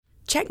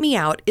Check Me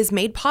Out is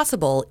made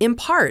possible in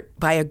part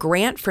by a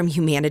grant from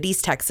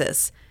Humanities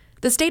Texas,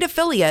 the state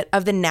affiliate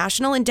of the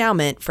National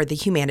Endowment for the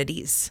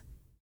Humanities.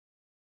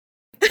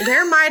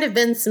 There might have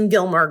been some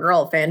Gilmore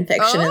Girl fan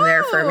fiction in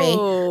there for me,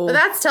 but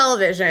that's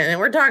television, and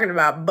we're talking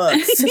about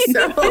books.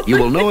 So. You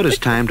will know it is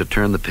time to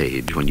turn the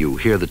page when you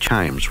hear the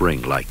chimes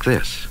ring like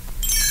this.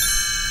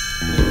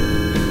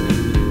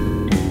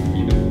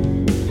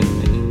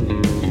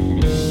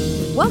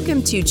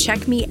 Welcome to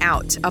Check Me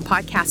Out, a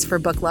podcast for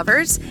book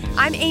lovers.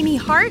 I'm Amy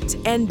Hart,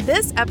 and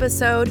this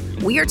episode,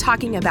 we are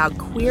talking about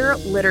queer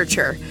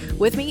literature.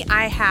 With me,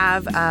 I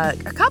have a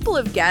couple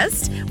of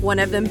guests, one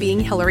of them being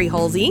Hillary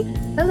Halsey.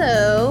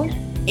 Hello.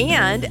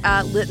 And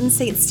Lytton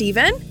St.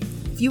 Stephen.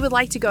 If you would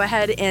like to go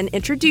ahead and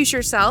introduce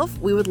yourself,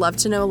 we would love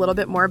to know a little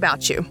bit more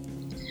about you.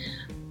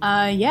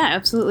 Yeah,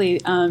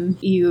 absolutely.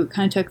 You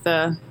kind of took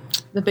the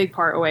big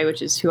part away,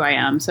 which is who I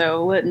am.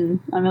 So Lytton,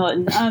 I'm a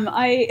Lytton.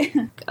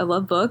 I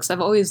love books. I've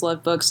always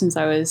loved books since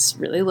I was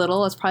really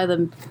little. That's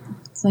probably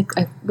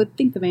I would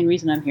think the main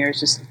reason I'm here is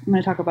just I'm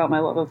going to talk about my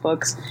love of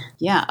books.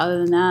 Yeah. Other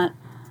than that,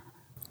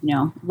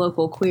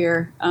 local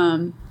queer.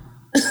 And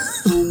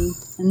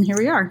here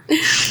we are.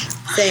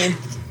 Same.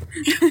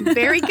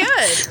 Very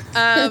good.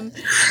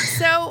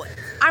 So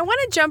I want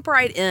to jump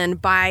right in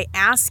by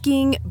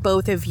asking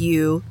both of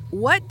you,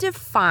 what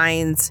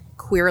defines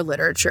queer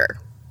literature?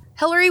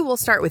 Hillary, we'll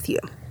start with you.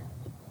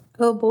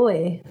 Oh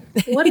boy.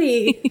 What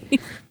a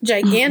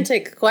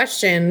gigantic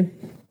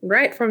question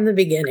right from the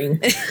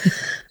beginning.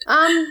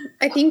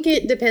 I think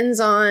it depends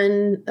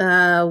on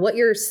what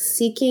you're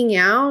seeking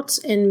out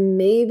and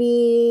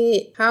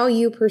maybe how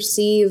you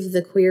perceive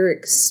the queer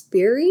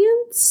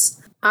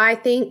experience. I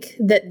think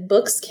that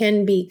books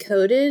can be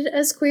coded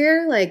as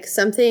queer, like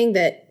something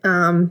that,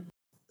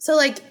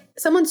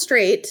 someone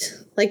straight,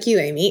 like you,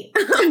 Amy,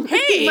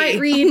 Hey! might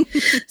read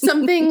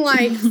something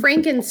like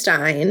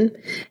Frankenstein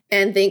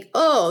and think,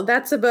 oh,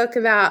 that's a book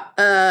about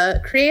a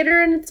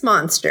creator and its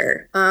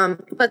monster.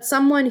 But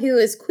someone who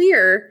is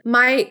queer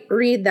might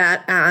read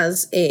that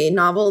as a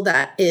novel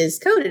that is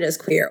coded as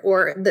queer,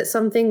 or that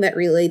something that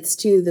relates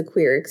to the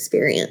queer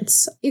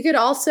experience. You could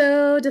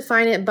also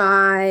define it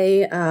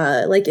by,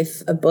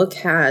 if a book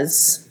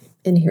has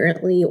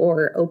inherently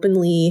or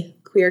openly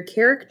queer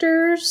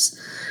characters.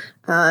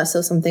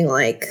 So something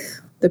like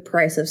The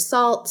Price of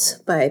Salt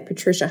by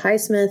Patricia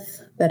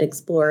Highsmith that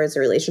explores a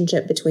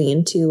relationship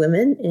between two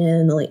women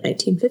in the late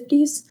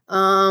 1950s.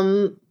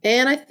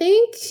 And I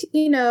think,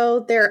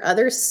 there are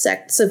other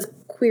sects of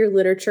queer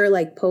literature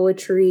like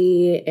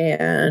poetry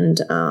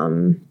and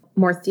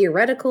more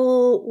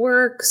theoretical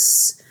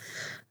works.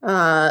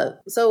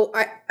 So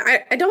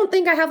I don't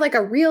think I have like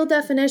a real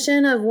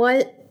definition of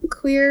what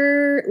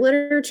queer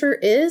literature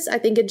is. I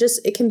think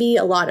it can be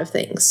a lot of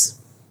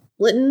things.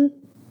 Lytton?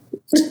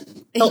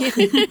 I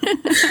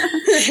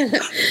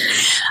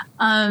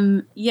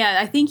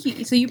think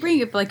you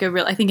bring up like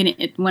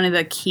one of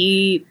the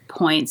key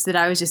points that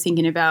I was just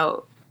thinking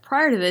about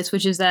prior to this,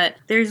 which is that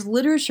there's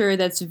literature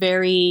that's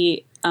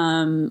very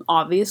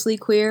obviously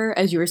queer,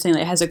 as you were saying,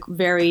 it has a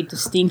very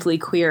distinctly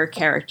queer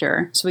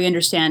character, so we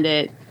understand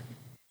it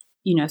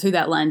through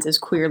that lens as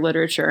queer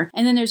literature.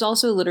 And then there's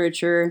also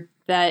literature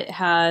that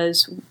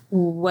has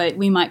what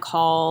we might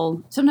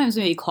call sometimes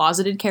maybe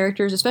closeted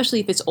characters, especially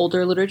if it's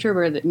older literature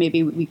where that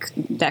maybe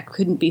that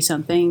couldn't be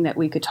something that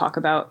we could talk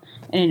about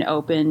in an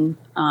open,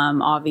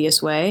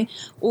 obvious way.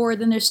 Or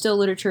then there's still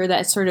literature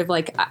that's sort of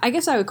like, I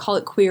guess I would call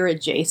it queer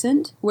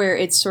adjacent, where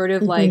it's sort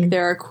of like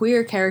there are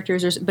queer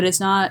characters, but it's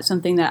not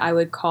something that I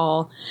would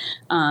call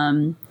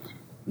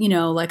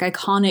like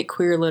iconic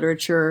queer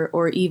literature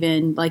or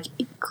even like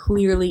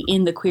clearly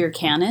in the queer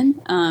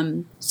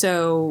canon.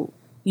 So,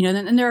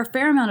 then there are a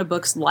fair amount of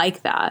books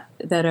like that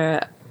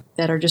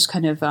are just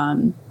kind of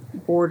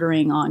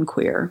bordering on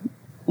queer,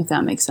 if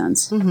that makes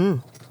sense.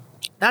 Mm-hmm.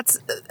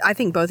 I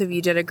think both of you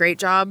did a great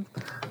job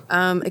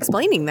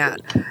explaining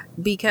that,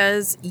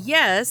 because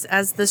yes,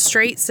 as the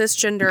straight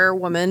cisgender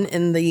woman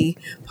in the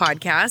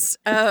podcast,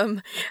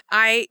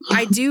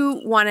 I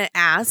do want to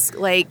ask,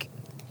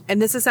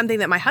 and this is something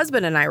that my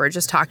husband and I were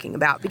just talking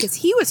about, because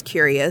he was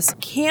curious,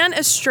 can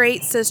a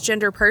straight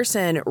cisgender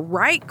person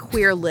write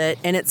queer lit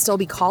and it still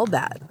be called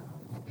that?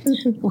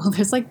 Well,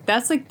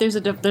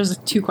 there's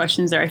two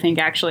questions there, I think,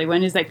 actually.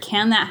 One is that,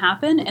 can that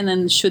happen? And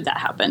then should that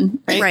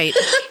happen? Right.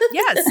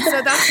 Yes.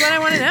 So that's what I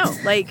want to know.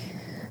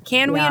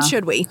 Can we and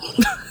should we?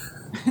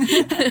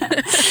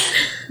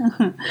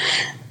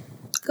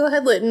 Go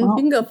ahead, Lytton. You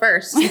can go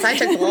first, since I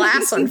took the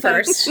last one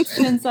first.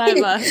 Since I've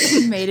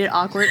made it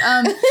awkward.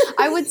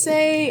 I would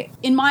say,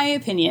 in my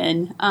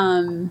opinion,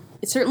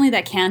 certainly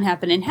that can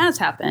happen and has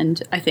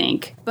happened, I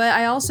think. But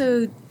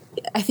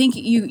I think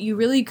you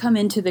really come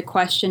into the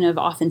question of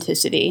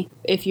authenticity.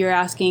 If you're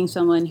asking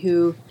someone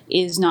who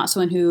is not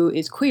someone who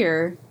is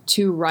queer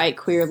to write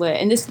queer lit,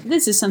 and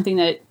this is something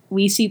that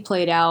we see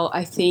played out,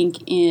 I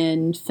think,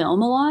 in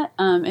film a lot.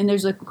 And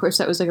there's, of course,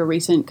 that was a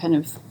recent kind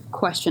of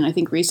question, I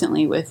think,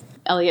 recently with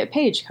Elliot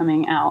Page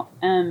coming out.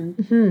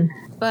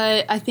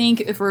 But I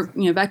think if we're,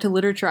 back to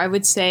literature, I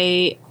would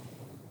say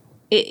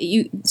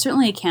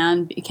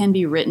it can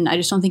be written. I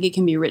just don't think it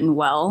can be written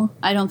well.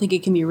 I don't think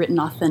it can be written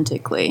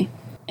authentically,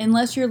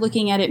 unless you're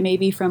looking at it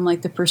maybe from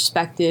like the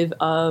perspective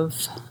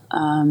of,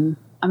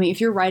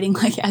 if you're writing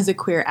like as a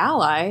queer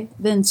ally,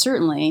 then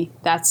certainly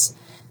that's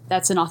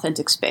an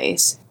authentic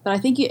space. But I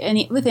think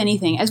with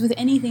anything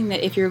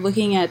that if you're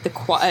looking at the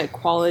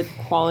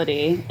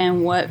quality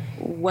and what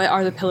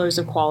are the pillars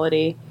of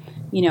quality,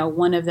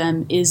 one of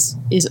them is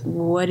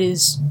what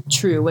is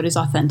true, what is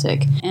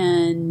authentic.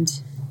 And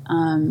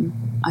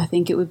I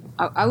think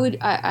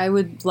I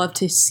would love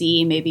to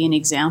see maybe an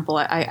example.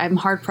 I'm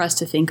hard pressed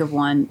to think of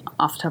one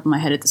off the top of my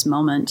head at this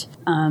moment,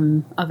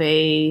 of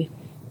a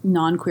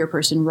non-queer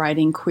person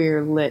writing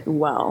queer lit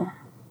well.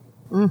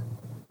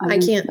 I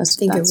can't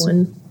think of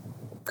one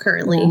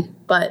currently,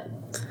 but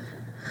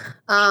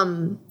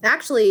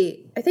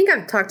actually, I think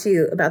I've talked to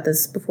you about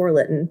this before,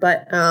 Lytton,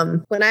 but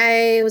when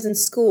I was in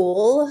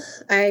school,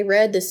 I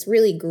read this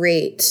really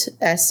great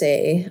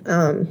essay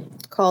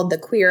called The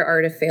Queer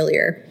Art of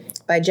Failure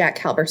by Jack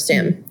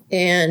Halberstam.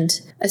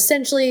 And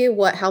essentially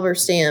what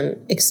Halberstam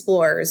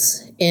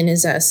explores in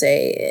his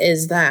essay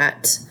is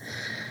that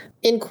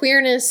in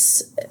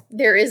queerness,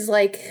 there is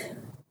like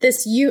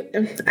this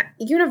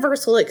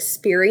universal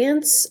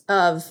experience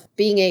of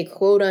being a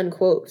quote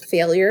unquote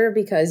failure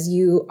because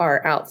you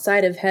are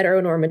outside of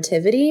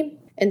heteronormativity.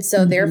 And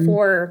so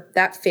therefore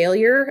that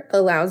failure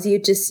allows you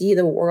to see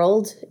the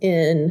world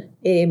in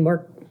a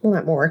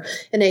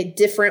in a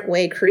different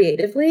way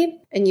creatively.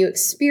 And you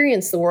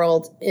experience the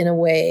world in a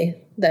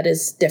way that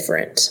is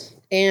different.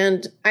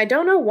 And I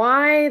don't know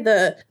why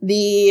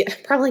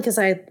probably because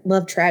I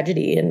love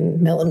tragedy and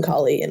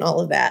melancholy and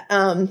all of that.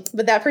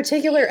 But that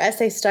particular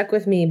essay stuck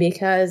with me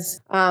because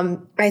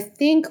I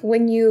think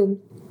when you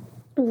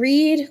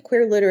read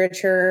queer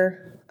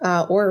literature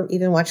or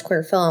even watch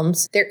queer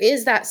films, there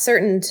is that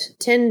certain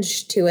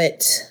tinge to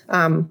it.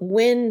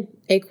 When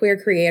a queer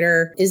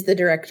creator is the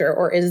director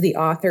or is the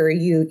author,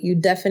 you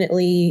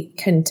definitely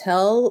can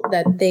tell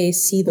that they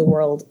see the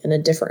world in a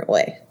different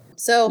way.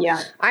 So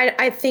yeah.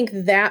 I think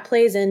that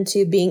plays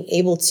into being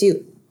able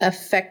to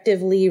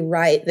effectively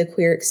write the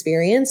queer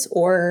experience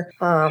or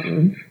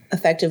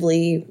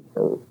effectively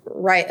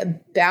write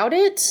about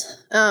it.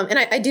 And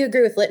I do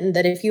agree with Lytton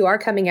that if you are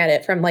coming at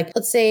it from, like,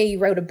 let's say you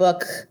wrote a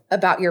book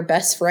about your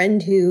best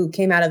friend who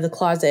came out of the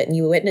closet and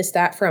you witnessed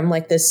that from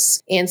like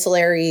this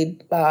ancillary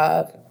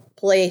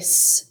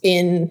place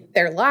in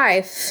their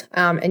life,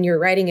 and you're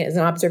writing it as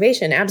an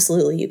observation,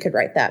 absolutely you could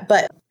write that.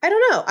 But I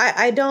don't know.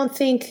 I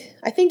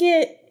think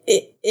it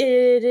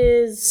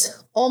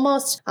is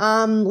almost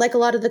like a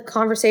lot of the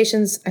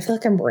conversations. I feel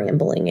like I'm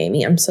rambling,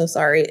 Amy. I'm so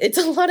sorry. It's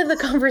a lot of the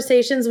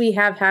conversations we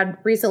have had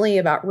recently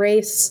about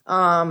race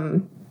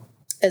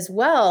as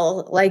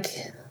well. Like,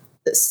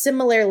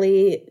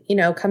 similarly,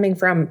 coming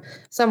from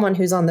someone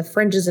who's on the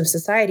fringes of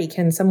society,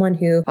 can someone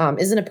who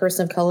isn't a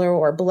person of color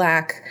or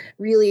Black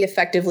really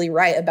effectively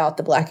write about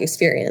the Black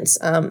experience?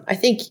 I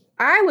think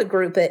I would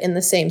group it in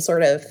the same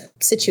sort of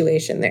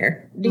situation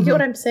there. Do you get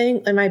what I'm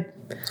saying?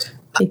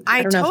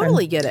 I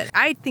totally get it.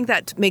 I think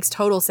that makes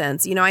total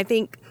sense. I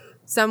think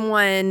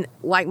someone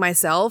like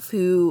myself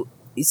who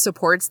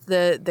supports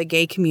the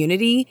gay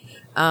community,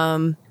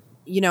 I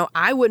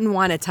wouldn't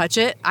want to touch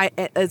it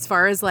as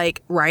far as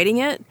like writing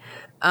it,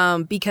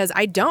 because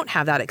I don't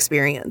have that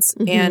experience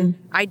and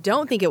I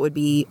don't think it would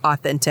be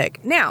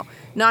authentic. Now,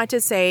 not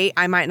to say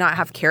I might not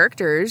have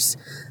characters,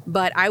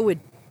 but I would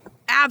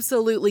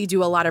absolutely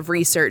do a lot of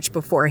research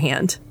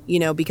beforehand,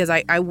 because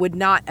I would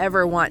not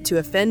ever want to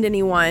offend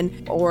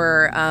anyone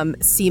or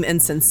seem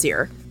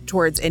insincere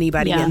towards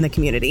anybody in the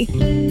community.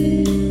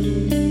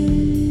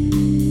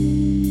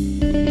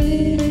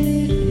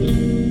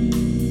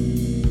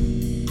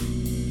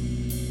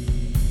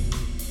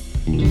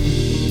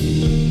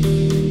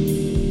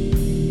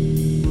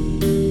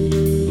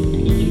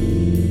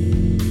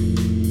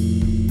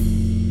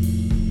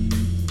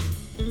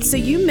 So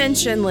you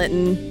mentioned,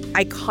 Lytton,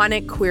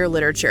 iconic queer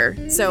literature.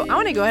 So I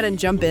want to go ahead and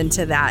jump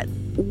into that.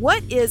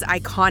 What is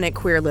iconic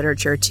queer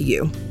literature to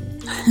you?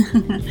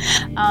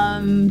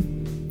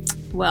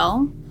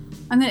 Well,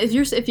 I'm gonna if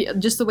you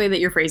just the way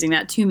that you're phrasing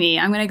that to me,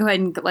 I'm gonna go ahead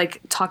and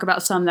like talk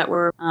about some that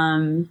were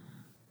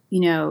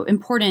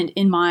important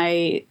in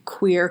my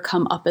queer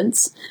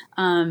comeuppance.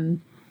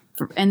 And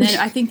then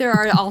I think there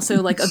are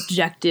also like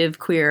objective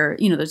queer,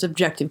 there's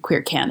objective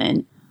queer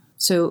canon.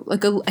 So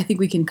like I think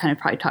we can kind of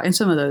probably talk, and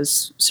some of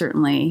those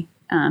certainly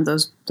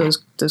those kind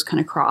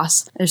of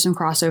there's some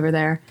crossover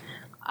there.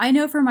 I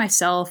know for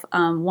myself,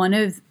 one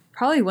of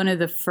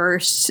the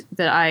first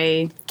that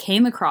I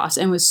came across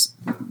and was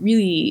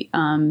really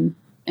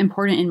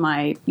important in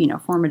my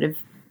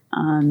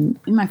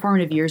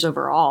formative years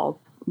overall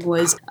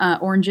was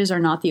Oranges Are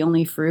Not the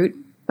Only Fruit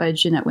by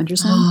Jeanette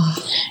Winterson.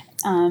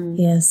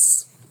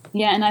 Yes.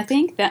 Yeah, and I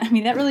think that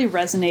really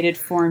resonated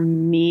for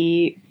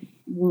me.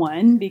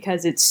 One,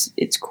 because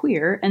it's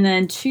queer, and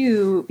then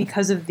two,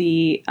 because of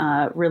the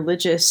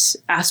religious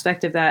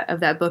aspect of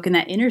that book and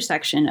that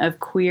intersection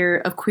of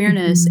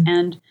queerness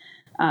and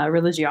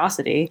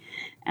religiosity,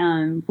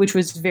 which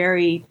was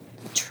very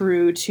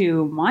true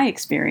to my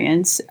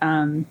experience,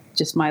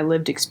 just my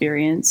lived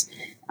experience.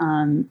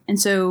 And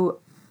so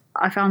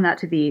I found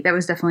that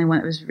was definitely one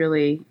that was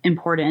really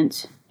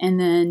important. And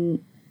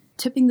then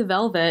Tipping the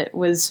Velvet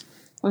was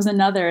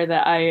another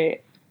that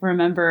I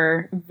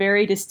remember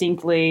very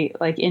distinctly,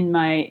 like in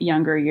my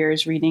younger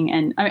years reading.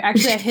 And I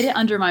hid it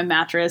under my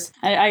mattress.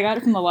 I got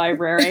it from the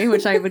library,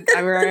 which I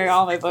read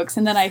all my books,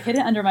 and then I hid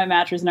it under my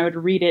mattress and I would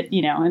read it,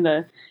 you know, in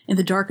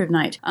the dark of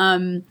night,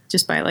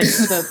 just by like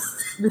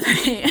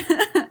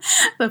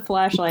the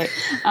flashlight.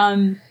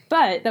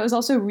 But that was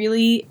also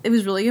really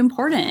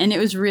important, and it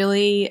was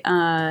really,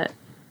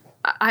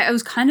 I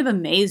was kind of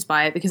amazed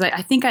by it because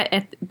I think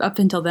up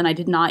until then I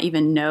did not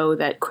even know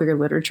that queer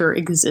literature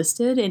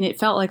existed, and it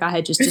felt like I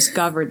had just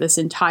discovered this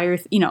entire,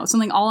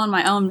 something all on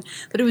my own.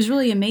 But it was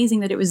really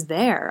amazing that it was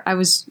there. I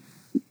was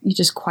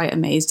just quite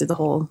amazed at the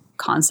whole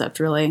concept,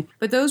 really.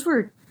 But those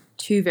were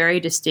two very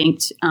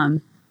distinct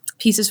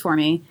pieces for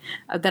me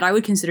that I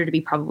would consider to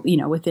be probably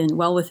within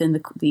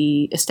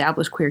the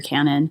established queer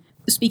canon.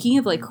 Speaking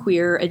of like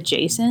queer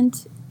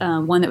adjacent,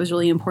 one that was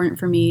really important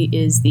for me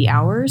is The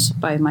Hours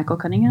by Michael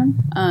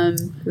Cunningham.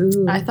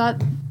 I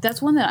thought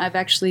that's one that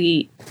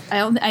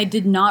I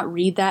did not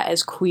read that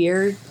as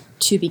queer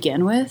to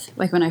begin with.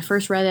 Like when I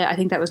first read it, I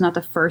think that was not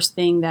the first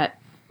thing that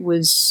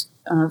was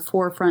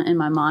forefront in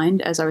my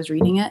mind as I was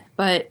reading it.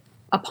 But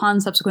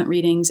upon subsequent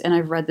readings, and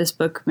I've read this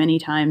book many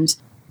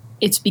times,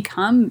 it's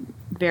become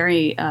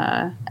very,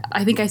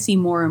 I think I see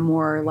more and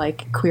more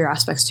like queer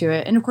aspects to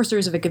it. And of course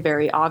there's like a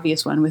very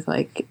obvious one with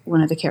like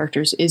one of the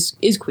characters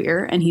is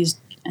queer, and he's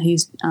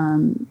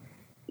dying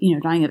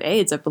of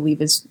AIDS, I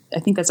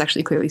think that's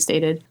actually clearly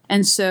stated.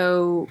 And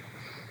so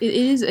it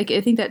is like, I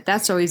think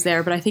that's always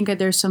there, but I think that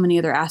there's so many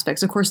other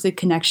aspects. Of course, the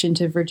connection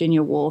to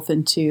Virginia Woolf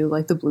and to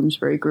like the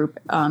Bloomsbury Group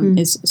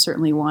is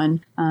certainly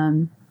one.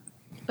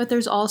 But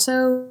there's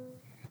also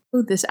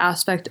this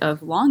aspect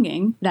of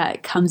longing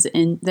that comes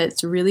in,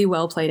 that's really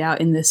well played out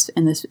in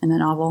the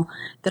novel,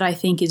 that I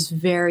think is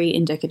very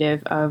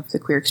indicative of the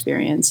queer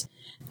experience.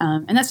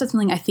 And that's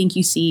something I think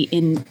you see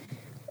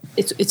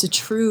it's a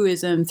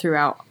truism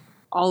throughout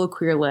all of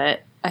queer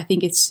lit. I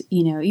think it's,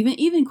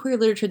 even queer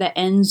literature that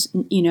ends,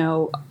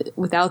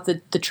 without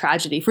the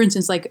tragedy. For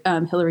instance, like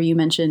Hillary, you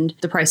mentioned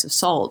The Price of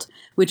Salt,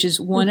 which is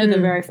one of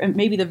the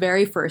maybe the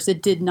very first.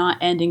 It did not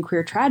end in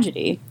queer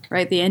tragedy,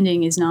 right? The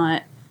ending is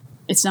not.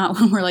 It's not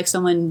one where like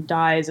someone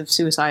dies of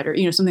suicide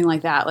or something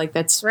like that. Like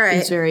that's right.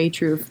 It's very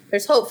true.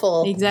 There's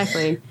hopeful,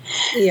 exactly.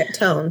 Yeah,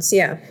 tones.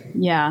 Yeah,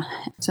 yeah.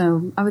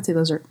 So I would say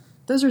those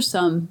are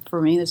some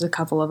for me. There's a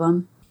couple of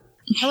them.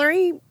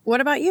 Hillary,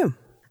 what about you?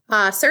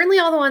 Certainly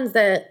all the ones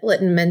that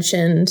Lytton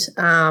mentioned.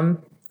 I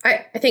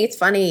think it's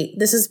funny.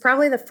 This is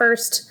probably the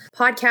first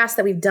podcast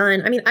that we've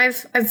done. I mean,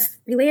 I've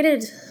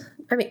related.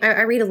 I mean,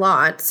 I read a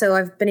lot, so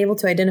I've been able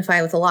to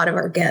identify with a lot of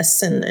our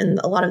guests and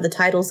a lot of the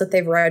titles that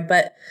they've read,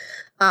 but.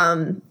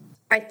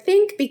 I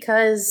think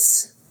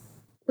because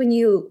when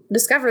you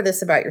discover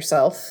this about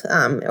yourself,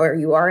 or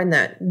you are in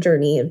that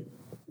journey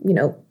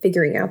of,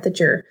 figuring out that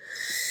you're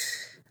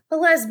a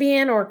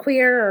lesbian or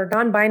queer or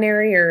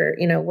non-binary or,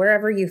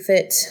 wherever you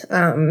fit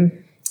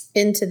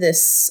into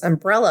this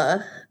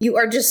umbrella, you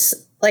are just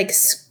like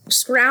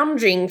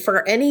scrounging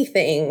for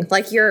anything.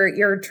 Like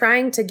you're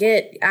trying to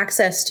get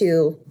access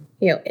to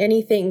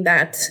anything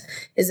that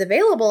is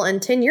available.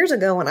 And 10 years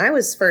ago, when I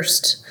was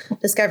first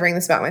discovering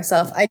this about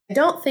myself, I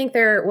don't think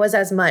there was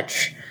as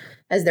much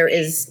as there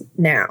is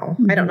now.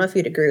 Mm-hmm. I don't know if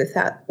you'd agree with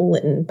that,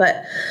 Lytton,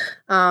 but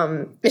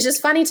it's just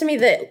funny to me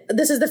that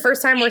this is the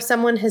first time where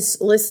someone has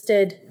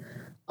listed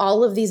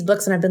all of these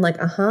books, and I've been like,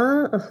 like,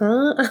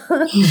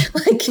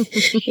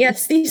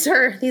 yes, these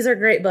are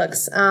great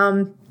books.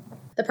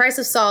 The Price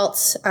of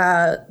Salt,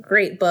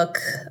 great book.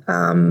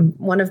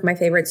 One of my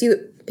favorites.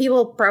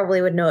 People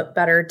probably would know it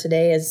better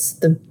today as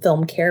the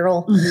film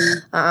Carol,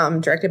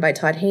 directed by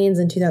Todd Haynes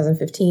in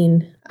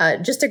 2015.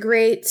 Just a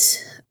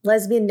great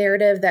lesbian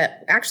narrative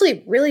that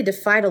actually really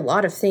defied a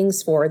lot of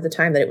things for the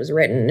time that it was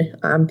written.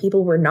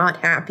 People were not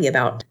happy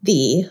about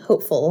the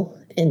hopeful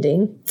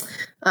ending.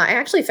 I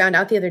actually found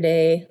out the other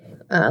day,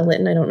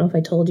 Lytton, I don't know if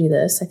I told you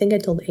this. I think I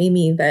told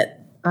Amy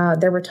that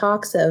there were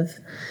talks of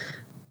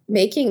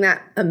making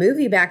that a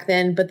movie back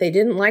then, but they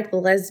didn't like the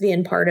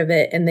lesbian part of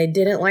it and they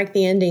didn't like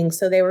the ending,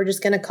 so they were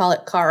just going to call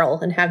it Carl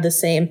and have the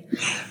same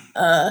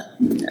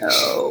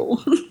no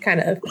kind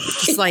of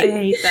just like I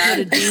hate that.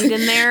 Put a dude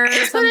in there or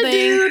something. Put a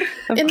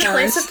dude in the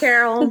place of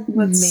Carol.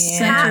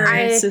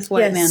 This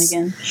white man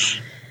again.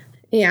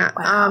 Yeah.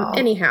 Wow.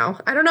 Anyhow,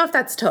 I don't know if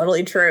that's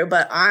totally true,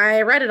 but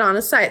I read it on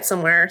a site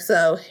somewhere,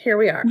 so here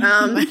we are.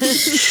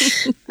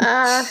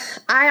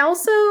 I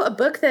also, a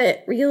book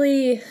that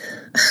really,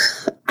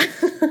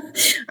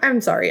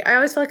 I'm sorry. I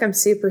always feel like I'm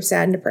super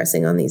sad and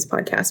depressing on these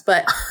podcasts,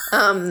 but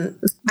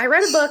I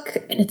read a book,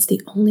 and it's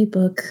the only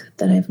book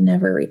that I've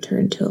never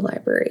returned to a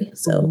library.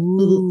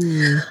 So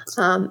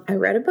I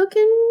read a book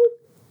in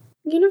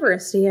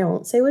university. I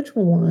won't say which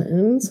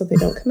one so they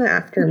don't come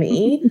after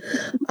me.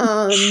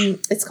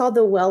 It's called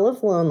The Well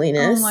of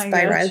Loneliness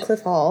by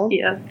Radcliffe Hall.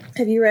 Yeah.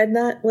 Have you read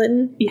that,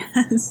 Lytton?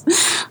 Yes.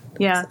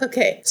 Yeah.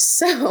 Okay,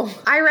 so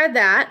I read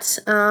that,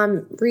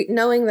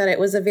 knowing that it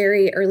was a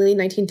very early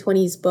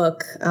 1920s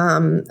book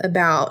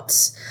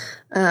about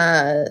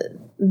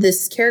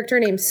this character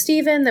named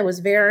Stephen that was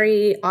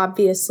very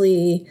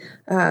obviously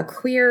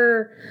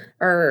queer,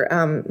 or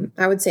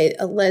I would say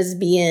a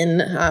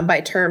lesbian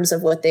by terms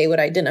of what they would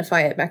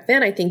identify it back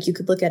then. I think you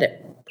could look at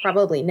it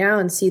probably now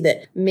and see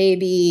that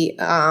maybe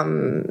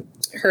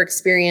her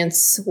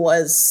experience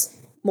was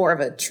more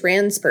of a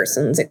trans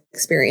person's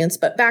experience.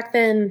 But back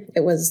then it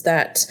was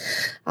that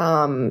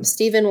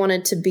Stephen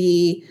wanted to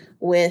be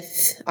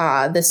with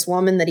this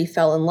woman that he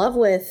fell in love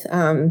with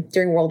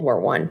during World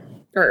War I,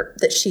 or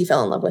that she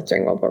fell in love with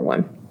during World War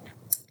I.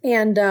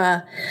 And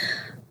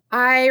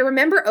I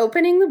remember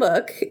opening the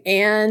book,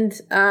 and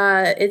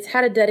it's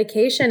had a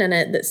dedication in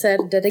it that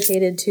said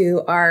dedicated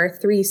to our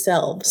three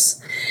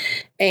selves.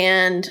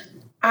 And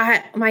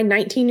my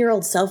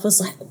 19-year-old self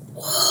was like,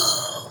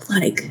 whoa,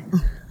 like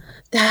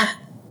that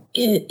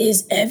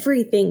is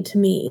everything to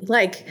me.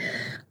 Like,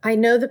 I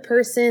know the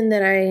person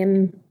that I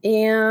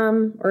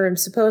am or am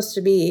supposed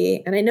to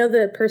be, and I know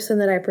the person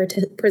that I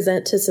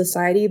present to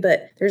society,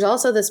 but there's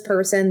also this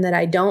person that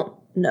I don't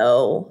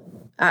know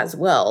as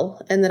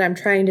well, and that I'm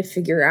trying to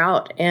figure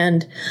out.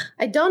 And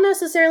I don't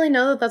necessarily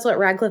know that that's what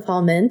Radcliffe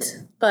Hall meant,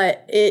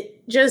 but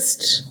it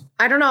just,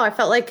 I don't know, I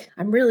felt like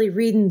I'm really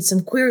reading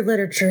some queer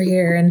literature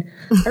here, and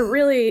I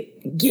really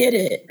get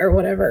it, or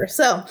whatever.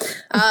 So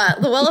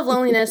The Well of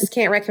Loneliness,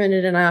 can't recommend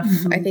it enough.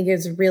 I think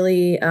it's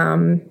really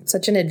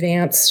such an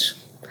advanced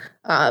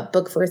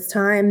book for its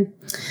time.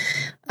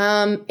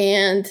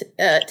 And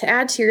to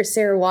add to your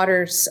Sarah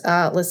Waters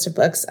list of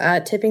books,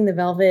 Tipping the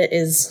Velvet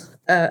is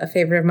a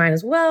favorite of mine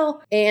as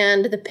well.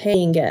 And The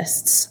Paying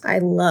Guests. I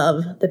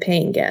love The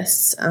Paying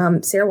Guests.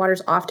 Sarah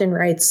Waters often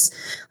writes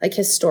like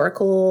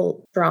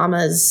historical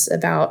dramas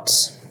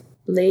about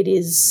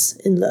ladies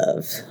in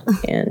love,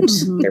 and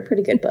they're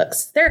pretty good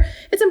books.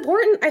 It's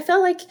important. I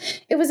felt like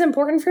it was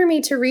important for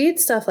me to read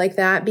stuff like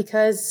that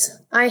because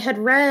I had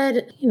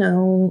read,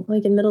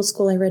 like in middle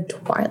school, I read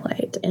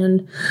Twilight,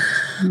 and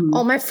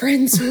all my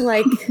friends were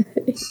like,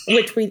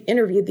 which we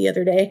interviewed the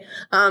other day.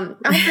 I was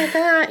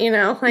like,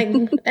 like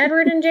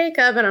Edward and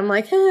Jacob, and I'm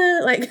like,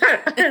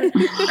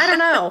 I don't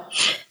know.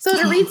 So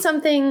to read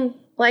something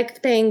like The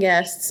Paying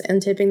Guests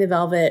and Tipping the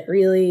Velvet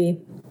really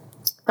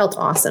felt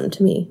awesome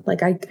to me.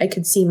 Like I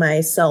could see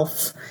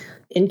myself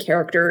in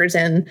characters,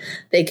 and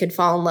they could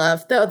fall in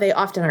love, though they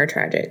often are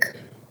tragic.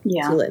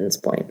 Yeah. To Lytton's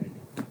point.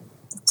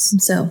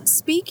 So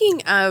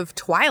speaking of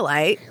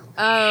Twilight,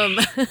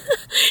 jumping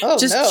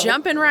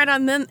right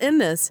on in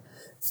this,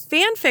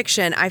 fan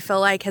fiction, I feel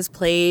like has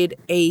played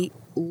a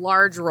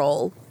large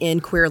role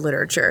in queer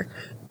literature,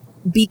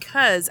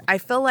 because I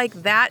feel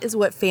like that is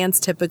what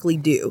fans typically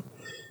do.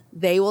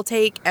 They will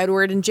take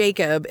Edward and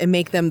Jacob and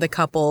make them the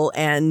couple,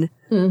 and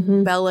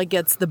Bella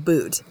gets the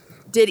boot.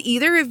 Did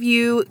either of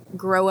you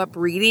grow up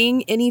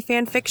reading any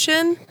fan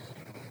fiction?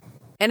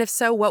 And if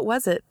so, what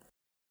was it?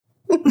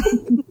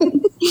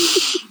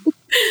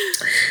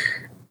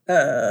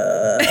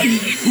 I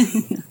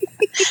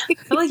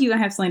feel like you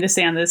have something to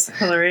say on this,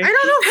 Hillary. I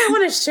don't know if I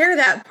want to share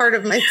that part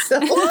of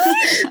myself.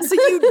 So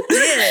you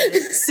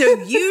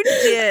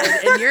did,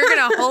 and you're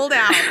gonna hold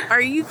out.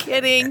 Are you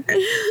kidding?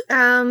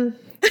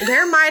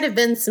 There might have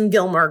been some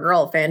Gilmore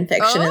Girl fan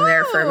fiction in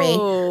there for me,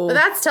 but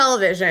that's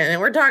television,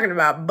 and we're talking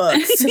about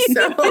books.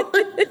 So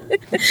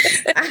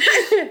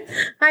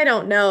I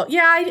don't know.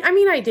 Yeah, I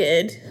mean, I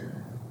did.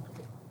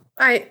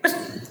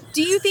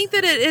 Do you think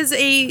that it is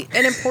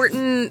an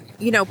important,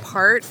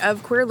 part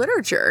of queer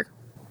literature,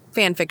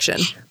 fan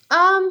fiction?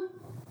 Lynn,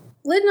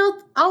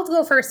 I'll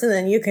go first, and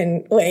then you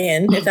can weigh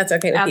in if that's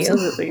okay with you.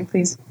 Absolutely,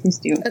 please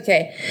do.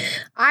 Okay,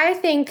 I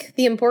think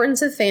the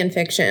importance of fan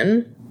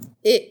fiction.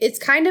 It's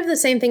kind of the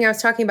same thing I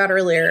was talking about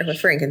earlier with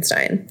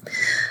Frankenstein.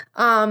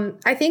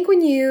 I think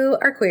when you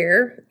are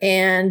queer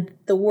and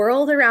the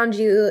world around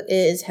you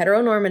is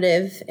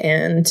heteronormative,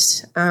 and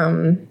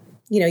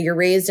you're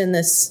raised in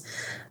this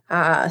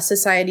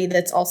society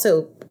that's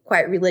also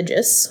quite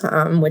religious,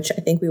 which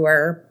I think we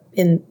were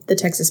in the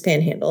Texas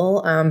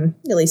Panhandle.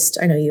 At least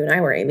I know you and I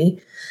were,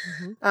 Amy.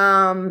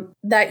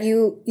 That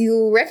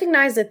you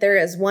recognize that there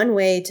is one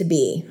way to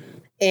be,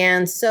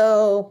 and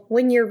so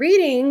when you're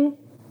reading,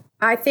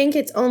 I think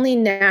it's only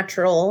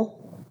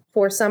natural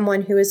for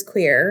someone who is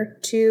queer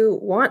to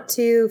want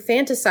to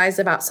fantasize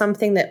about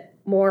something that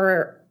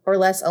more or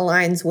less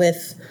aligns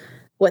with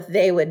what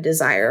they would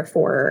desire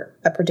for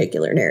a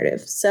particular narrative.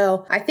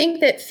 So I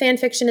think that fan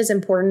fiction is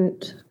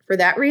important for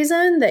that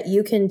reason, that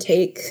you can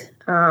take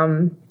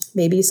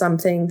maybe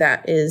something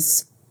that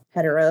is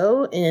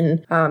hetero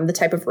in the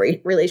type of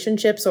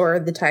relationships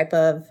or the type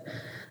of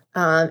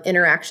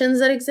interactions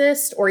that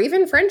exist, or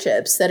even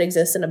friendships that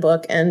exist in a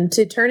book, and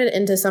to turn it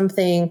into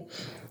something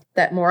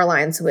that more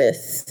aligns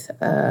with,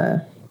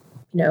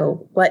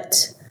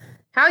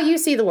 how you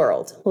see the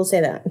world. We'll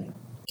say that.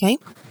 Okay.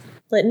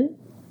 Lytton?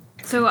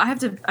 So I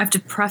have to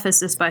preface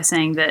this by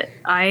saying that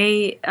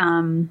I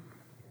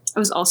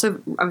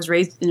was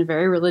raised in a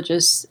very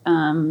religious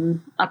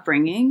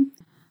upbringing.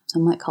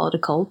 Some might call it a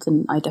cult,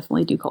 and I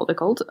definitely do call it a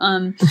cult.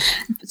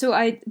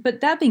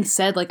 But that being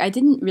said, like, I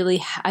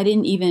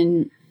didn't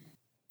even,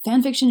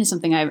 fan fiction is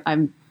something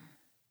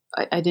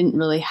I didn't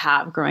really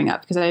have growing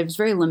up because I was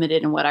very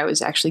limited in what I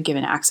was actually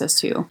given access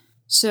to.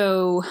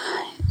 So,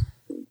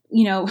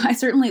 you know,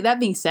 that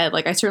being said,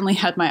 like, I certainly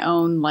had my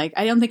own, like,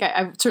 I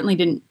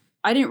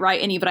didn't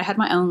write any, but I had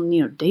my own,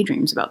 you know,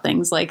 daydreams about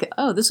things like,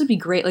 oh, this would be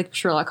great. Like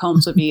Sherlock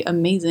Holmes would be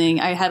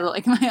amazing. I had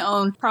like my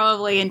own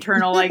probably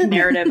internal like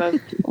narrative of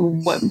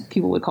what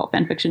people would call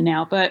fan fiction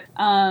now. But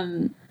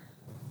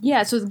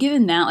yeah, so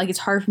given that, like, it's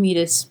hard for me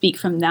to speak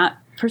from that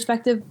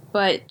perspective,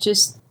 but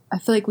just, I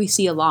feel like we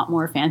see a lot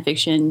more fan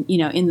fiction, you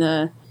know, in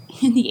the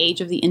age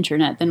of the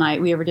internet than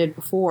we ever did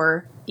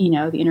before. You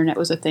know, the internet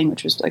was a thing,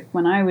 which was like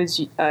when I was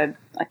a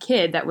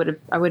kid, I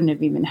wouldn't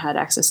have even had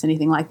access to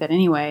anything like that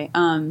anyway.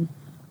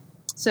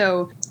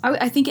 So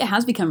I think it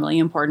has become really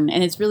important,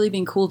 and it's really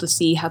been cool to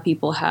see how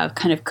people have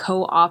kind of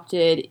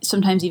co-opted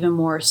sometimes even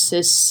more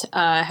cis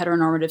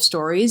heteronormative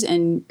stories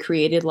and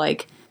created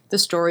like the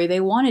story they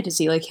wanted to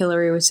see. Like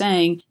Hillary was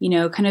saying, you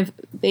know, kind of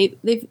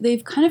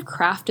they've kind of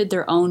crafted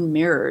their own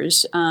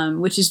mirrors,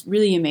 which is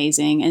really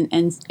amazing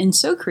and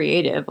so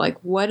creative. Like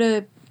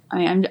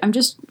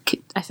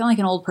I sound like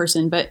an old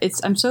person, but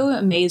I'm so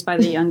amazed by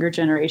the younger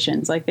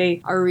generations. Like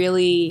they are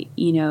really,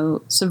 you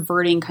know,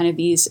 subverting kind of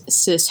these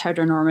cis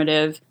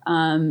heteronormative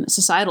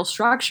societal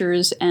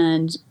structures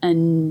and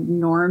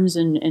norms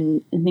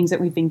and things that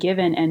we've been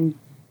given, and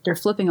they're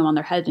flipping them on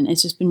their head. And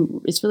it's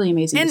really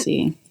amazing to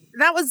see.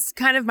 That was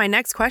kind of my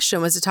next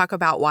question, was to talk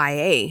about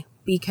YA,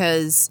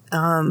 because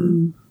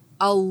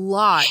a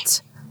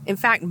lot, in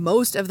fact,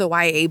 most of the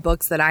YA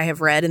books that I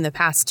have read in the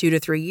past 2 to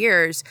 3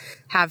 years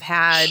have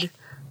had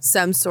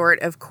some sort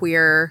of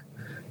queer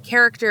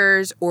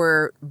characters,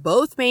 or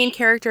both main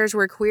characters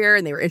were queer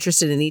and they were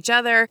interested in each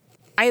other.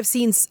 I have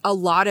seen a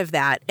lot of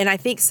that, and I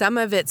think some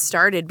of it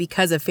started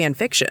because of fan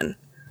fiction.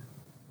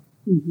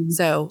 Mm-hmm.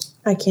 So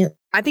I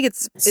think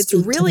it's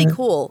really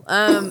cool.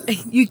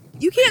 You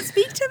can't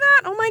speak to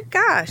that? Oh my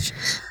gosh.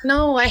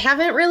 No, I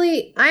haven't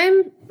really.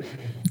 I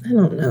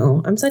don't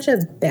know. I'm such a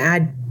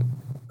bad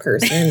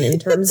person in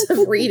terms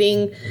of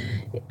reading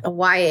a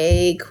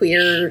YA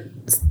queer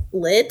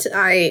lit.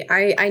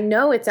 I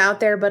know it's out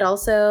there, but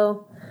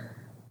also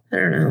I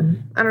don't know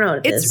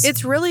what it is.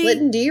 It's really.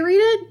 Lytton, do you read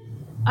it?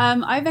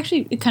 I've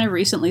actually kind of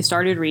recently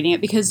started reading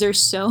it because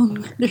there's so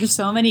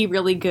many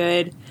really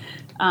good.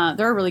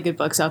 There are really good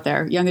books out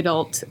there. Young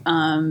adult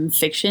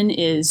fiction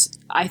is,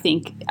 I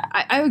think,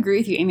 I agree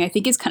with you, Amy. I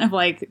think it's kind of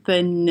like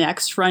the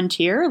next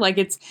frontier. Like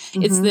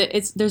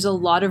there's a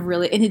lot of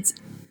really, and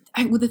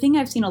the thing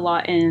I've seen a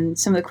lot in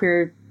some of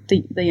the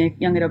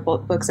young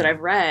adult books that I've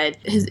read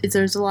is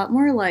there's a lot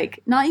more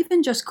like not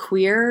even just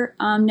queer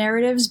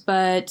narratives,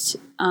 but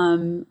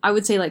I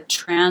would say like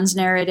trans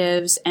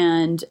narratives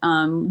and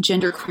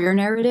gender queer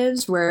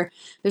narratives, where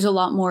there's a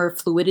lot more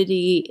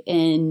fluidity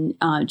in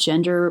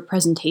gender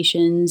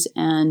presentations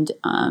and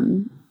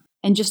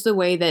just the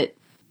way that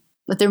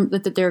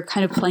they're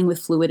kind of playing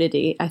with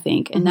fluidity, I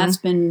think, and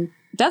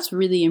that's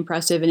really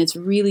impressive, and it's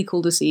really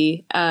cool to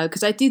see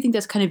because I do think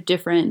that's kind of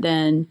different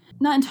than,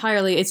 not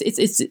entirely. It's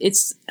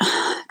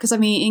because I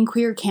mean, in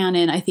queer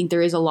canon, I think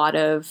there is a lot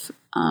of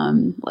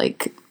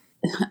like,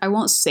 I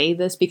won't say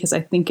this because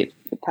I think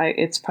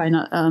it's probably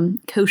not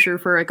kosher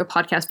for like a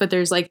podcast, but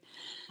there's like,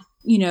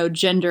 you know,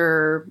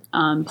 gender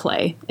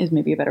play is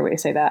maybe a better way to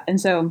say that, and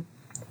so.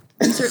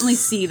 You certainly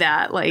see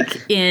that,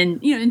 like in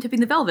Tipping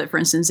the Velvet, for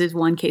instance, is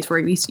one case where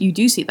you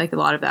do see like a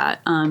lot of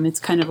that. It's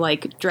kind of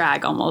like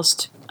drag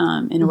almost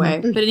in a way.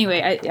 But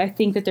anyway, I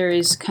think that there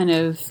is kind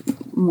of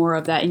more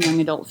of that in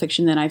young adult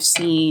fiction than I've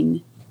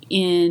seen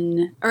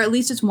or at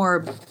least it's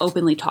more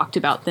openly talked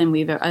about than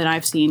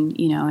I've seen,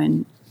 you know,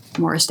 in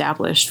more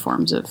established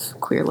forms of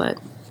queer lit.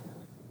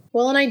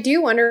 Well, and I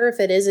do wonder if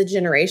it is a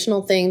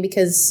generational thing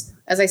because,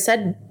 as I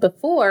said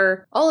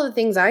before, all of the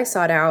things I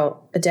sought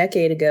out a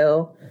decade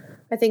ago,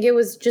 I think it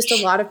was just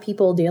a lot of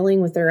people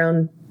dealing with their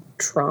own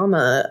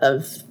trauma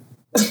of,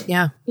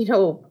 you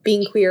know,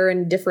 being queer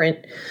and different,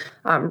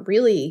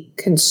 really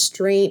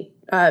different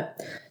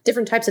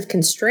types of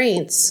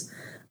constraints,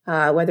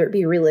 whether it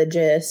be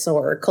religious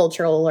or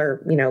cultural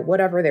or, you know,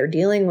 whatever they're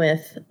dealing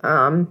with.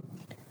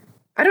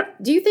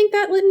 Do you think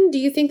that, Lytton? Do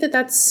you think that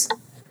that's,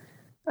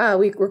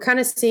 we're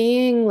kind of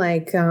seeing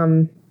like,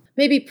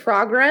 maybe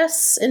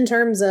progress in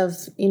terms of,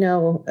 you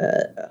know,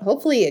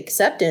 hopefully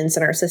acceptance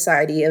in our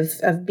society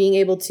of being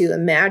able to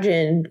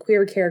imagine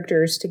queer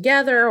characters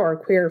together or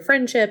queer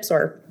friendships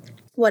or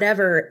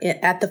whatever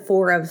at the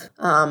fore of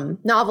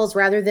novels,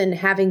 rather than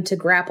having to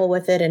grapple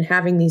with it and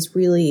having these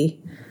really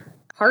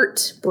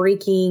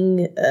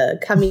heartbreaking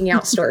coming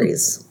out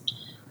stories.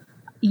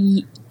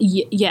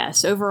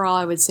 Yes. Overall,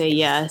 I would say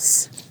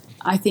yes.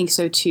 I think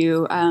so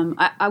too.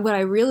 What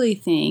I really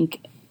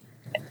think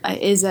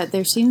is that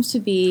there seems to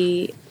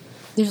be,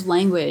 there's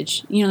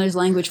language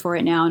for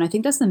it now. And I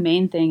think that's the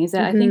main thing, is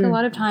that I think a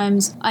lot of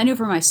times, I know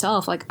for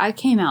myself, like I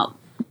came out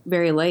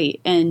very late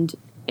and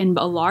and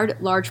a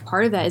large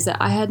part of that is that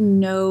I had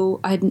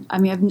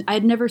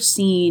never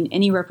seen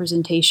any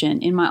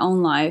representation in my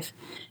own life.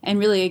 And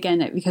really,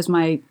 again, because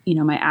my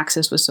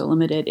access was so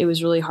limited, it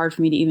was really hard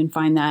for me to even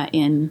find that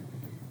in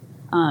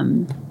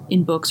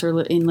books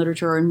or in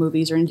literature or in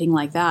movies or anything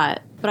like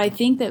that. But I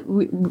think that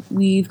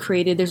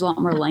there's a lot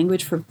more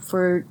language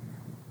for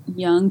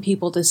young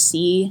people to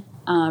see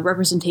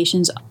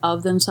representations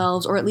of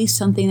themselves, or at least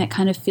something that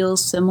kind of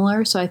feels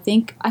similar. So I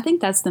think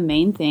that's the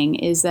main thing,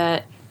 is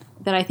that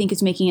I think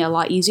is making it a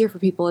lot easier for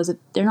people, is that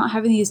they're not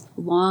having these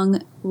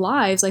long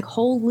lives, like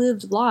whole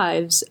lived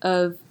lives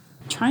of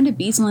trying to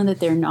be something that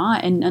they're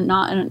not, and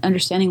not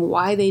understanding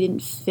why they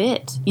didn't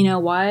fit.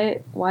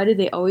 Why did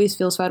they always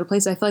feel so out of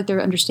place? I feel like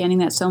they're understanding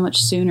that so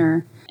much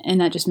sooner,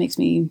 and that just makes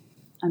me,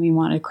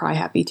 want to cry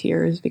happy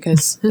tears,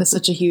 because that's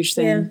such a huge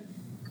thing. Yeah.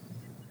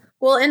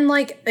 Well, and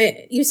like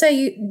you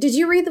say, did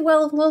you read The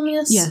Well of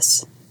Loneliness?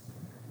 Yes.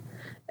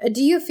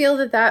 Do you feel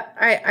that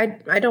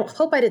I don't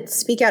hope I didn't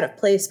speak out of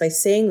place by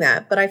saying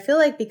that, but I feel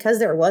like because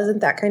there wasn't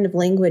that kind of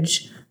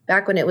language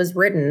back when it was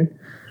written,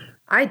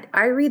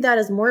 I read that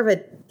as more of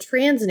a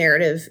trans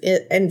narrative,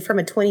 and from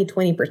a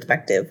 2020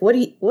 perspective. What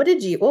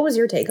was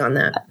your take on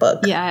that book?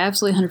 Yeah, I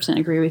absolutely 100%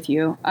 agree with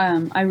you.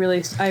 I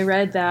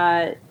read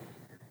that,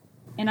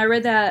 and I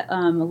read that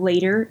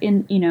later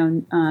in,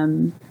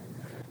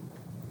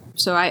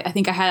 so I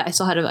think I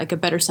still had a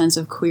better sense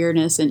of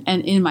queerness and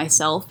in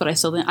myself, but I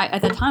still didn't.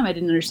 At that time, I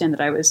didn't understand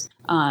that I was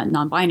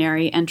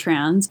non-binary and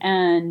trans.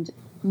 And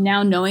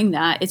now knowing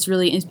that, it's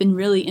been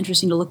really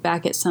interesting to look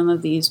back at some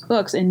of these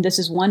books, and this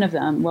is one of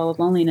them, Well of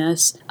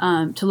Loneliness,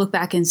 to look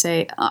back and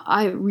say,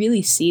 I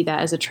really see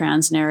that as a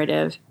trans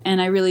narrative,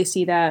 and I really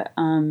see that,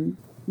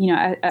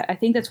 I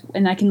think that's,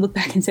 and I can look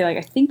back and say,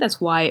 I think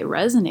that's why it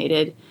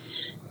resonated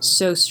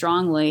so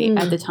strongly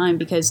at the time,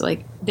 because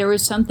there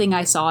was something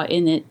I saw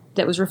in it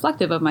that was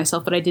reflective of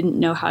myself, but I didn't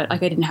know how, I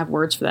didn't have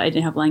words for that. I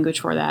didn't have language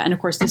for that. And of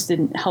course, this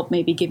didn't help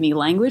maybe give me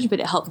language, but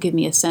it helped give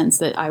me a sense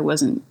that I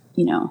wasn't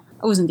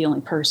the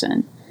only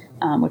person,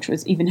 which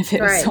was, even if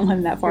it was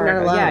someone that far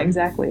ago. Yeah,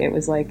 exactly. It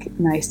was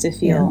nice to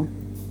feel.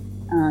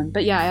 Yeah.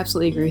 But yeah, I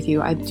absolutely agree with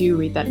you. I do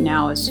read that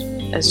now as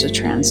a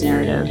trans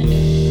narrative.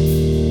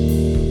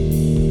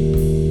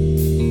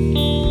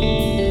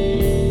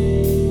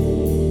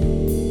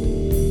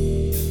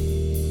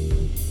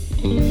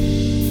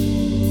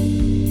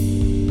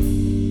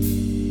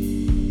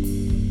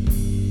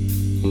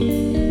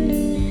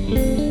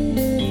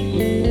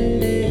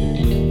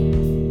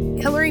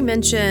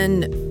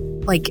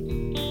 Mention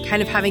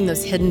kind of having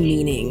those hidden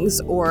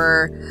meanings,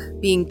 or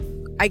being,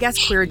 I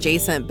guess, queer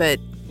adjacent, but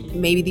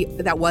maybe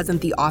that wasn't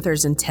the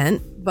author's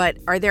intent. But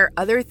are there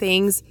other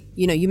things,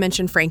 you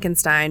mentioned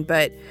Frankenstein,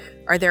 but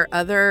are there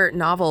other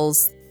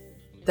novels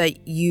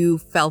that you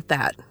felt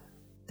that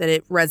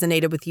it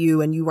resonated with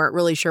you and you weren't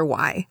really sure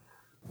why?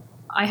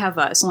 I have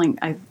something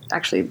I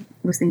actually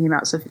was thinking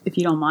about. So if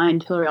you don't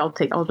mind, Hillary, I'll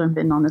jump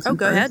in on this one.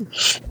 Go ahead.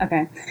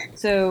 Okay.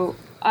 So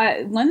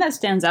one that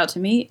stands out to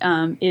me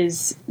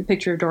is The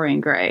Picture of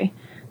Dorian Gray,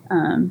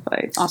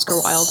 by Oscar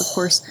Wilde, of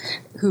course,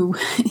 who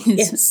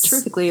is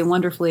terrifically and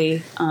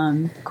wonderfully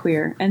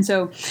queer. And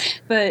so,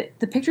 but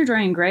The Picture of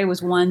Dorian Gray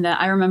was one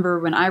that I remember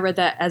when I read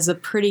that as a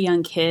pretty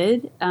young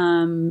kid.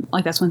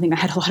 That's one thing I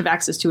had a lot of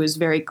access to, is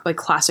very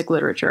classic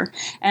literature.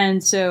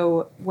 And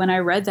so when I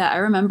read that, I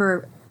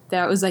remember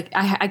that was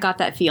I got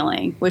that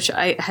feeling, which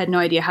I had no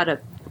idea how to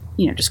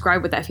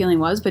describe what that feeling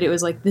was, but it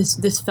was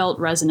this felt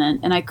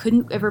resonant, and I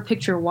couldn't ever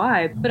picture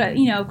why. But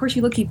of course,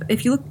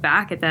 if you look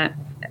back at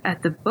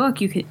the book,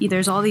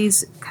 there's all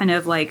these kind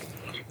of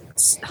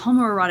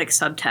homoerotic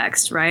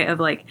subtext, right? Of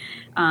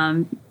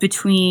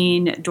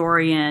between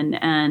Dorian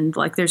and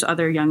there's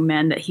other young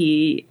men that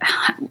he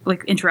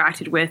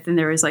interacted with, and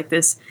there was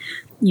this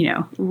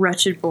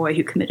wretched boy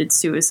who committed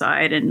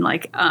suicide, and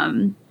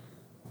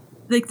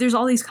there's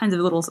all these kinds of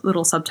little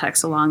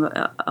subtext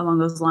along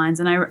those lines.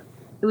 And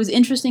it was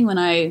interesting when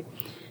I,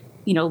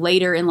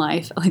 later in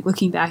life,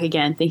 looking back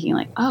again,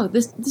 thinking oh,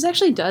 this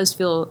actually does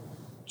feel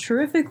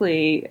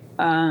terrifically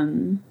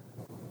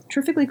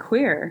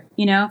queer.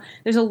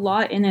 There's a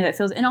lot in there that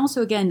feels, and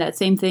also again, that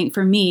same thing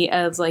for me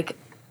as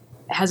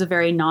has a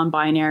very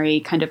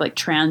non-binary kind of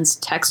trans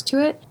text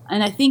to it.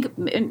 And I think,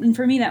 and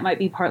for me, that might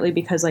be partly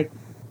because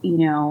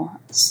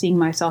seeing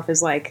myself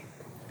as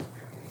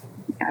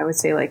I would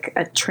say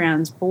a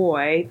trans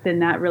boy, then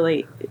that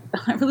really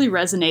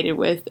resonated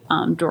with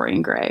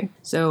Dorian Gray.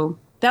 So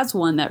that's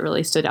one that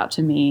really stood out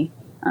to me,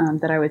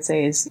 that I would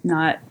say is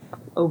not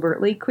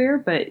overtly queer,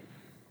 but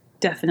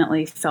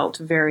definitely felt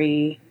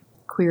very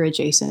queer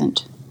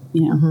adjacent.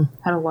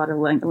 Had a lot of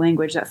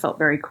language that felt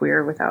very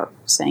queer without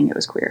saying it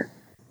was queer.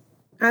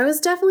 I was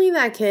definitely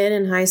that kid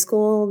in high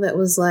school that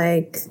was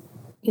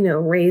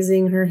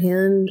raising her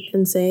hand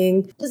and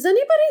saying, "Does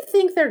anybody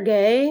think they're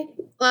gay?"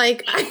 I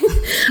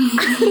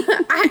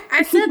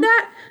said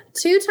that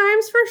 2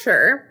 times for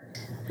sure.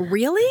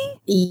 Really?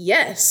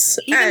 Yes.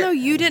 Even though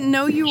you didn't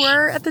know you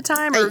were at the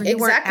time, or you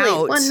weren't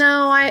out? Well,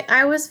 no,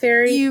 I was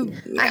very...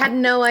 I had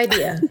no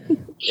idea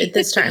at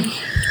this time.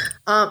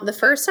 The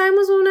first time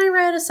was when I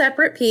read A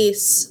Separate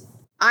Piece.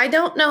 I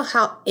don't know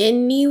how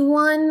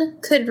anyone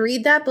could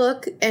read that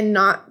book and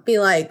not be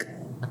like,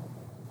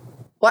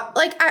 what?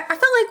 Like, I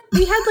felt like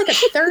we had like a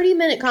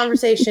 30-minute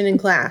conversation in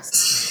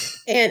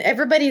class, and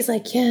everybody's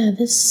like, yeah,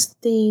 this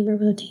theme or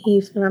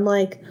motif. And I'm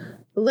like,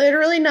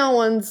 literally no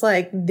one's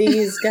like,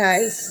 these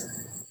guys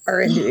are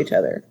into each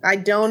other. I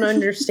don't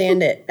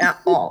understand it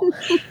at all.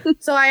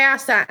 So I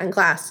asked that in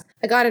class.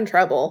 I got in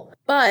trouble.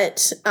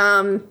 But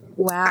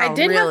Wow, I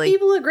did have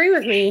people agree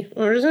with me.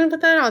 I'm just going to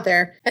put that out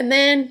there. And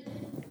then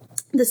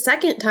the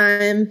second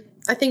time,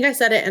 I think I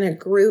said it in a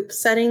group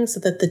setting so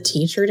that the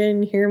teacher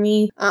didn't hear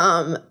me.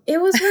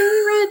 It was when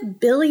we read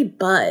Billy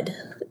Budd.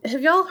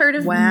 Have y'all heard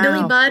of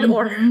Billy Budd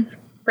or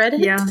read it?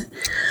 Yeah.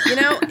 You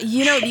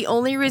know, the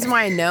only reason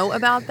why I know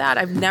about that,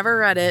 I've never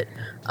read it.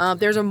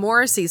 There's a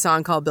Morrissey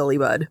song called Billy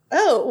Budd.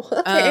 Oh,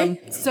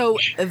 okay. So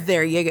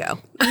there you go.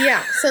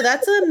 Yeah, so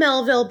that's a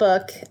Melville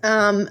book.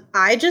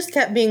 I just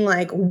kept being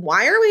like,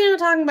 why are we going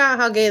to talk about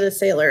how gay the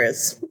sailor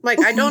is? Like,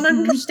 I don't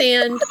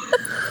understand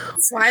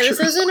why this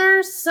isn't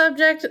our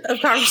subject of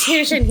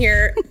conversation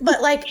here.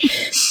 But like,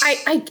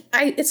 I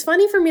it's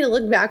funny for me to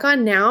look back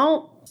on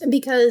now,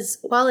 because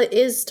while it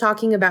is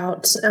talking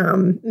about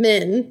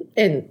men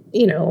and,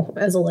 you know,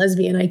 as a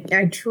lesbian,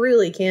 I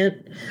truly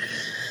can't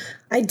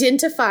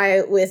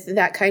identify with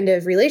that kind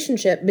of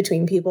relationship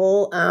between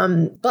people.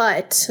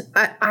 But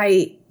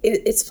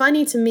it's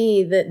funny to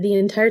me that the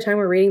entire time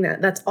we're reading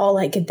that, that's all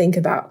I could think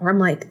about. Where I'm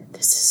like,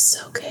 this is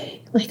so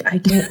gay. Like, I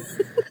can't.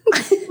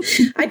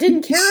 I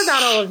didn't care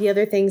about all of the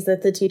other things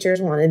that the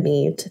teachers wanted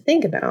me to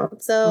think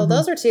about. So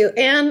those are two.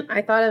 And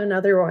I thought of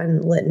another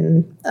one,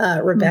 Lytton,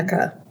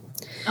 Rebecca.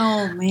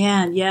 Oh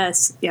man,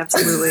 yes, yeah,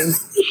 absolutely.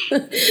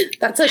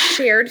 That's a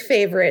shared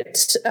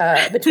favorite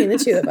between the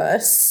two of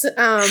us.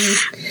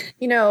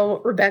 You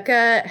know,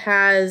 Rebecca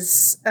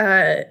has,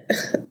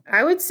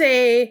 I would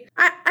say,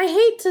 I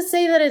hate to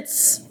say that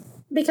it's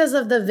because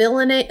of the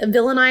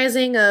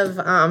villainizing of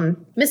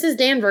Mrs.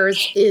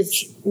 Danvers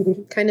is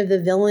kind of the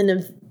villain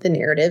of the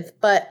narrative,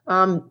 but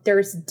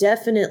there's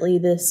definitely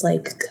this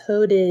like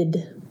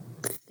coded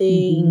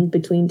thing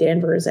between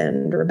Danvers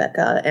and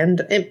Rebecca,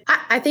 and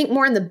I think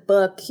more in the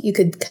book you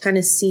could kind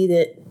of see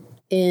that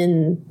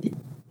in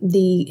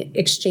the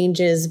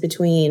exchanges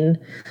between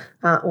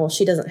well,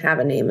 she doesn't have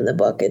a name in the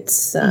book,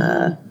 it's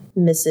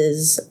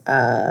Mrs.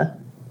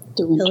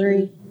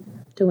 Hilary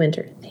De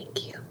Winter.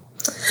 Thank you.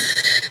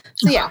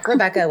 So yeah,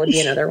 Rebecca would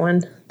be another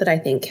one that I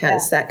think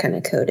has that kind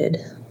of coded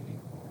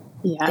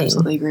Yeah, I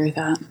absolutely agree with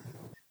that.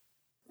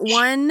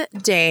 One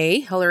day,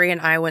 Hillary and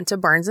I went to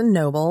Barnes &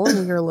 Noble, and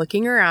we were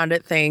looking around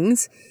at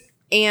things,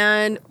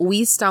 and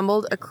we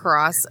stumbled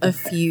across a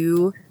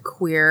few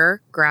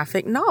queer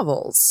graphic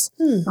novels.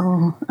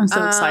 Oh, I'm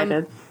so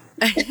excited.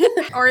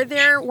 Are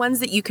there ones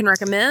that you can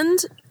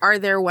recommend? Are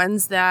there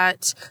ones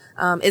that,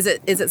 is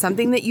it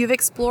something that you've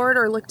explored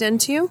or looked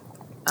into?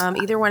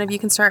 Either one of you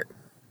can start.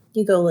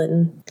 You go,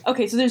 Lytton.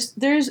 Okay, so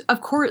there's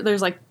of course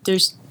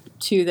there's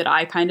two that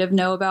I kind of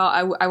know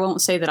about. I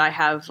won't say that I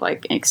have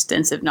like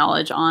extensive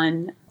knowledge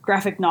on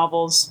graphic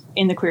novels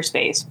in the queer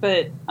space,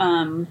 but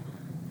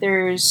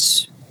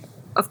there's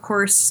of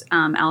course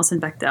Alison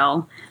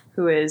Bechdel,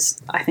 who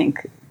is, I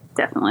think,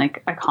 definitely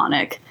like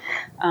iconic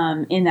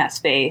in that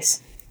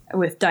space,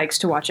 with Dykes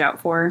to Watch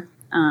Out For,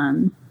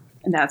 and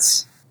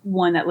that's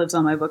one that lives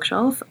on my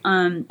bookshelf.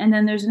 And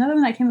then there's another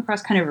one I came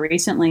across kind of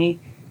recently.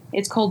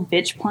 It's called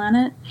Bitch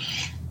Planet,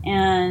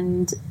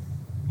 and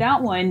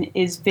that one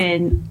has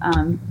been,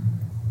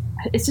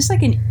 it's just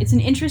like it's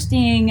an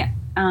interesting,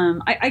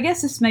 I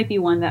guess this might be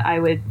one that I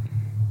would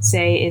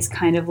say is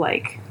kind of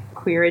like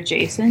queer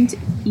adjacent,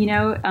 you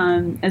know,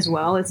 as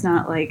well. It's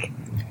not like,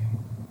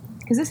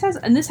 because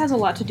this has a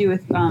lot to do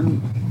with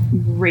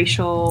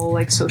racial,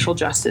 like social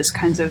justice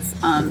kinds of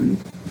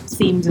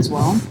themes as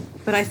well.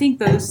 But I think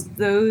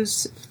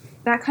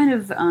that kind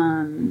of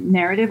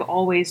narrative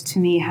always to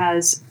me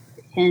has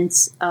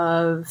hints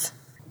of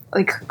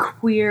like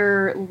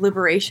queer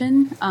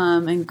liberation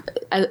and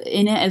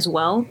in it as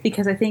well,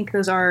 because I think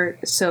they're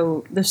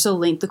so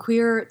linked. The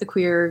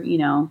queer, you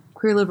know,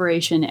 queer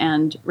liberation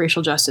and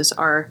racial justice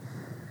are,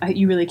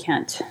 you really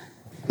can't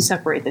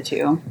separate the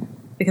two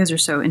because they're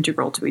so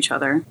integral to each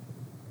other.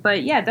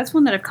 But yeah, that's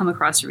one that I've come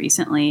across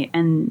recently,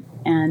 and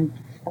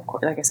of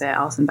course, like I said,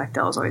 Alison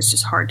Bechdel is always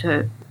just hard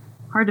to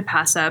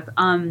pass up.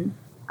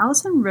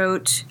 Alison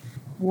wrote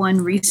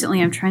one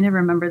recently. I'm trying to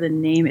remember the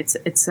name. It's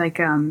like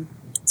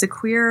it's a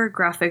queer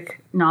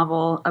graphic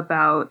novel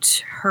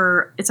about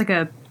her. It's like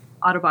a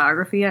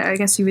autobiography, I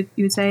guess you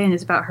would say, and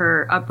it's about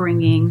her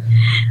upbringing,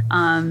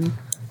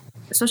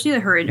 especially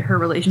her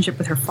relationship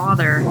with her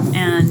father,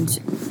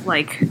 and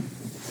like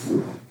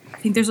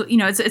I think there's, you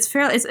know, it's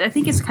fairly. I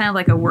think it's kind of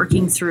like a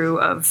working through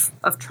of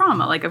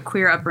trauma, like of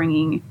queer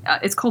upbringing.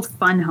 It's called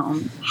Fun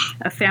Home,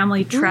 a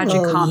family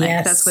tragic comic.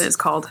 Yes. That's what it's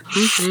called.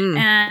 Mm-hmm.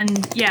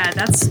 And yeah,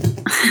 that's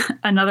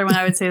another one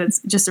I would say that's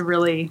just a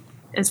really,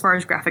 as far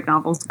as graphic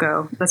novels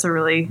go, that's a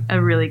really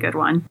good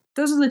one.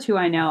 Those are the two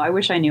I know. I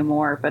wish I knew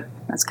more, but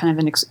that's kind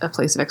of a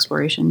place of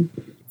exploration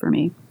for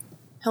me.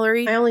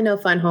 Hillary? I only know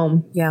Fun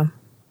Home. Yeah.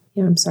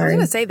 Yeah, I'm I was sorry.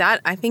 going to say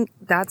that. I think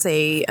that's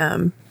a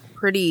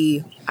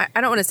pretty, I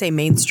don't want to say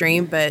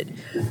mainstream, but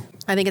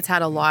I think it's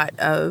had a lot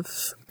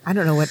of, I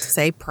don't know what to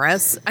say,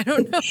 press. I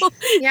don't know.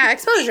 Yeah,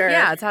 exposure.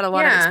 Yeah, it's had a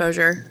lot of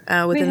exposure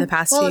within the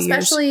past few years.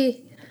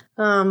 Especially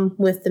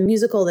with the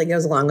musical that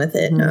goes along with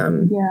it.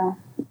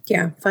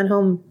 Yeah, Fun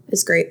Home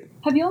is great.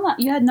 Have you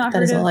had not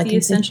heard is all I of The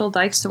can say. Essential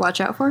Dykes to Watch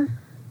Out For?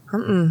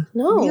 No.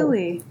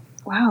 Really?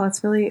 Wow,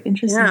 that's really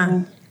interesting.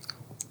 Yeah.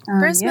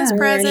 Christmas yeah.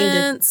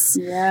 presents.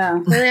 Yeah.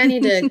 Maybe I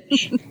need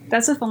to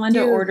That's a fun one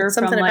to do order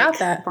from something like about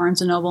that.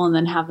 Barnes & Noble and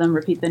then have them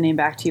repeat the name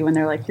back to you when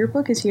they're like, your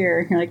book is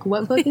here. You're like,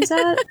 what book is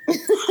that?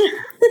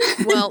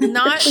 Well,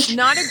 not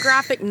a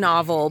graphic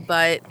novel,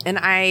 but, and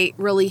I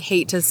really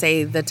hate to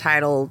say the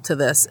title to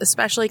this,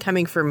 especially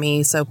coming from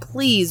me, so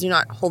please do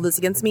not hold this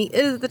against me.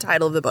 It is the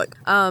title of the book.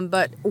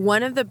 But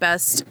one of the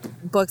best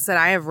books that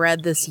I have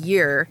read this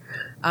year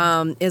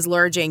is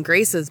Laura Jane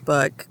Grace's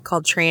book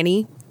called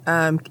Tranny.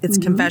 It's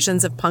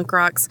Confessions of Punk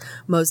Rock's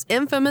Most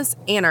Infamous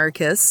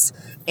Anarchists,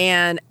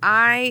 and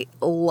I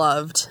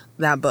loved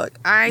that book.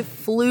 I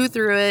flew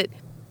through it,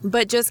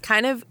 but just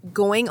kind of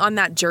going on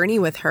that journey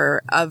with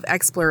her of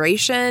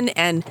exploration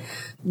and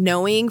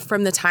knowing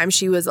from the time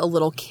she was a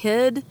little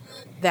kid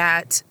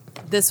that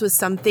this was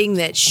something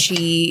that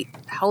she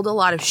held a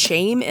lot of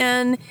shame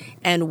in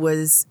and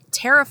was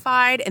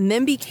terrified and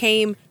then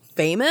became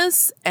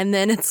famous. And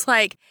then it's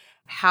like,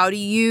 how do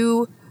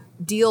you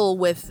deal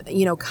with,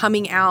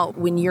 coming out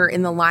when you're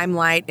in the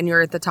limelight and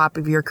you're at the top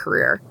of your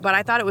career? But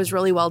I thought it was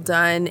really well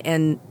done.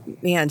 And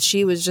man,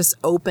 she was just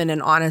open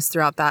and honest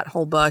throughout that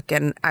whole book.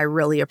 And I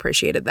really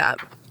appreciated that.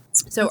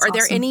 So That's are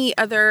there awesome. any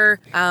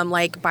other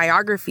like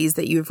biographies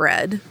that you've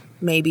read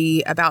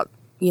maybe about,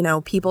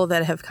 people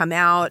that have come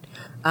out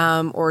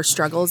or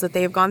struggles that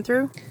they have gone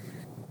through?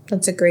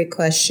 That's a great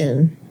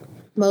question.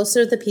 Most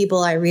of the people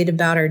I read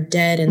about are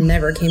dead and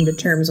never came to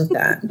terms with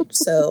that.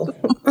 So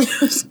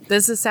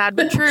This is sad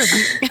but true.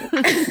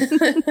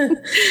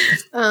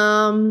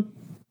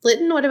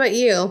 Litton, what about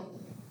you?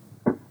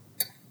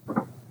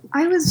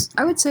 I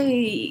would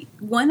say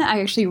one that I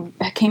actually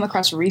came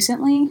across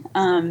recently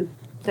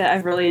that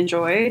I've really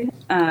enjoyed.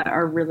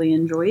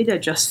 I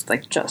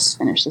just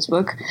finished this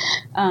book.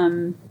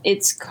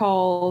 It's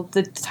called,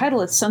 the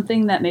title is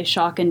Something That May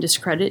Shock and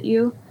Discredit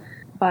You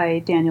by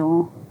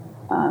Daniel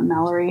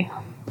Mallory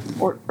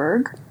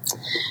Ortberg.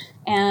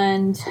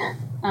 And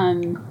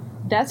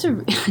there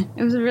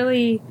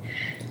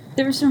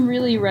were some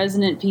really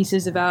resonant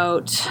pieces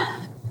about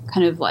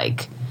kind of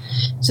like,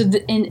 so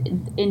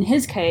in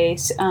his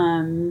case,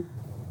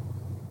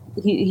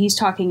 he's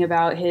talking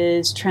about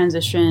his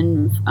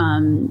transition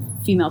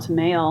female to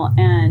male,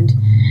 and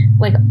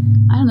like,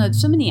 I don't know,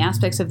 so many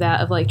aspects of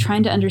that, of like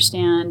trying to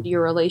understand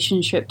your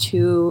relationship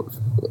to,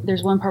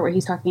 there's one part where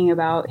he's talking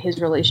about his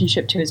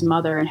relationship to his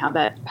mother and how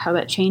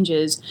that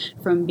changes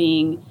from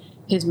being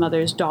his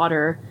mother's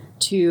daughter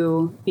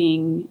to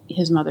being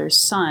his mother's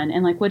son,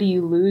 and like, what do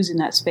you lose in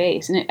that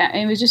space? And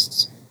it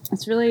was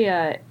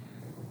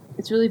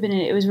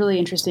really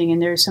interesting.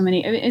 And there's so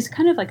many, it's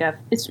kind of like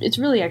it's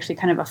really actually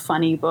kind of a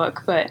funny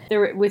book, but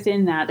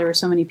within that there were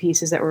so many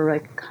pieces that were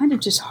like kind of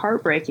just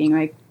heartbreaking,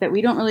 like that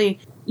we don't really,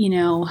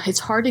 it's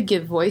hard to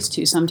give voice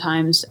to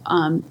sometimes,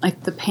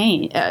 like the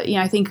pain.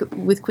 I think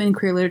with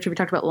queer literature, we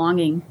talked about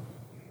longing,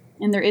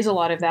 and there is a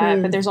lot of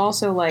that, but there's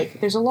also like,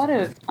 there's a lot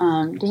of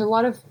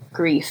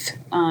grief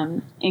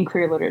in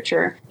queer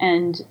literature.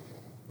 And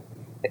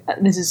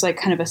this is like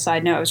kind of a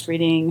side note. I was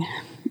reading,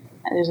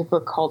 there's a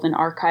book called An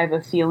Archive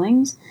of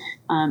Feelings,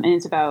 and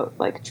it's about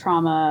like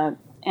trauma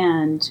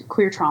and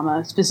queer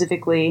trauma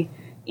specifically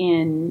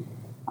in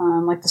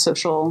like the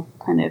social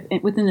kind of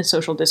within the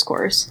social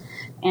discourse.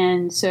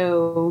 And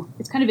so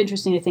it's kind of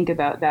interesting to think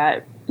about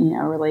that,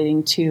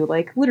 relating to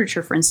like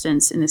literature, for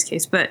instance, in this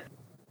case. But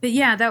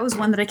yeah, that was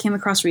one that I came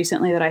across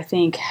recently that I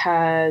think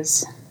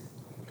has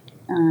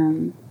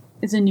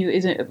is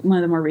one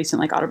of the more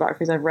recent like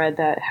autobiographies I've read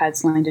that had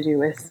something to do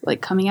with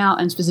like coming out,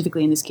 and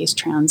specifically in this case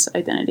trans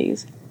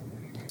identities.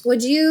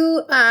 Would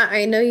you,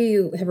 I know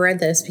you have read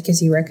this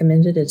because you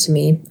recommended it to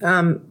me.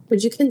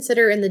 Would you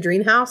consider In the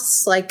Dream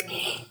House like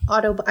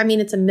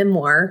it's a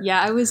memoir?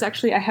 Yeah, I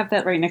have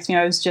that right next to me.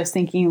 I was just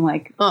thinking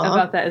like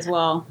about that as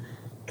well.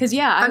 Because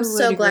I'm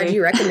so glad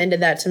you recommended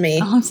that to me.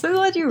 Oh, I'm so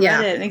glad you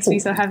read it. It makes me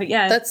so happy.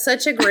 Yeah, that's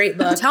such a great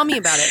book. Tell me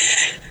about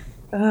it.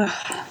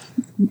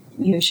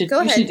 You should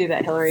do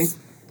that, Hillary.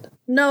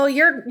 No,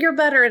 you're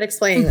better at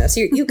explaining this.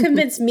 You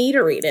convinced me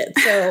to read it,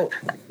 so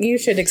you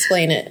should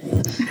explain it.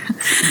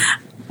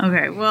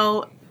 Okay,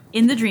 well,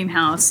 In the Dream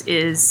House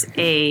is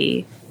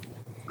I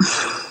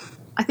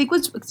think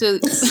what's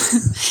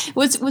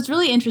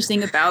really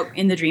interesting about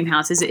In the Dream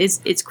House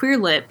is it's queer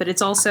lit, but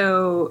it's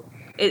also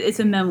it's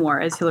a memoir,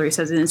 as Hillary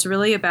says, and it's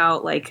really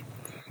about like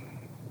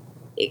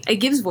it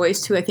gives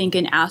voice to, I think,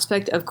 an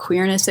aspect of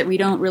queerness that we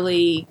don't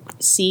really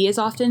see as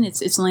often. It's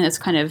something that's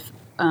kind of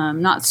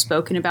not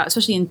spoken about,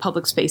 especially in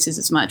public spaces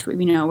as much.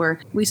 Where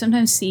we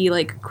sometimes see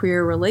like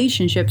queer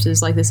relationships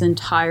as like this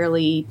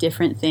entirely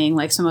different thing,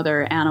 like some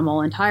other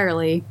animal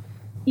entirely.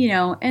 you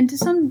know, and to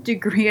some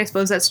degree, I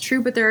suppose that's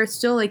true, but there are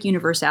still like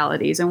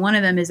universalities. And one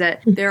of them is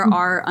that there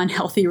are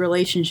unhealthy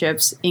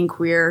relationships in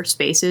queer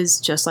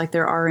spaces, just like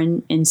there are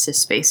in cis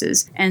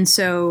spaces. And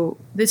so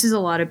this is a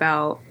lot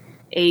about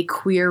a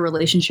queer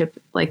relationship,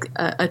 like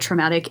a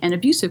traumatic and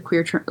abusive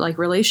queer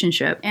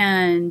relationship.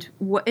 And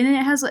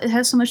it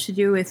has so much to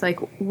do with like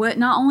what,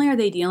 not only are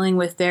they dealing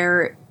with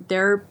their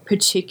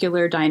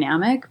particular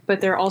dynamic,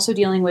 but they're also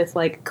dealing with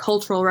like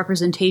cultural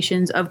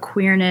representations of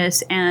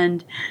queerness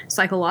and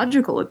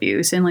psychological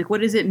abuse. And like,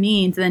 what does it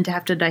mean then to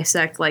have to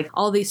dissect like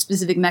all these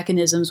specific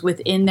mechanisms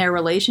within their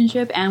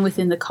relationship and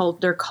within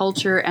their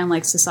culture and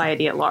like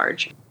society at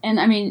large.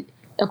 And I mean,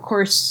 of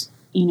course,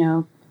 you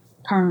know,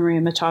 Carmen Maria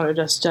Machado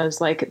just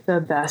does like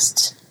the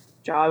best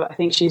job. I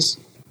think she's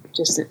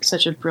just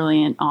such a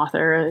brilliant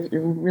author,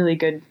 really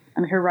good.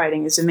 I mean, her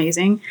writing is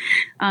amazing.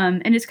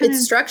 And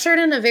it's structured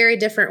in a very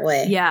different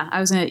way.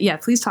 Yeah,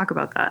 please talk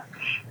about that.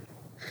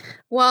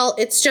 Well,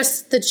 it's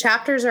just the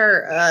chapters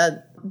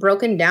are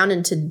broken down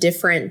into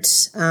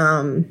different,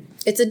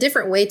 it's a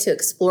different way to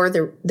explore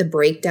the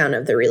breakdown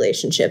of the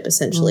relationship,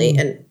 essentially.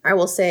 And I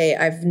will say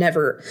I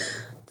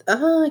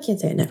can't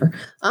say I never.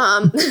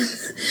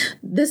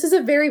 This is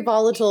a very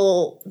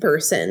volatile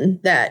person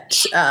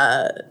that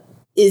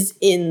is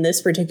in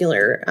this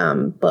particular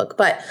book,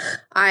 but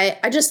I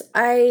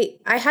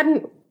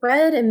hadn't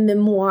read a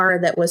memoir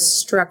that was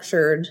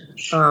structured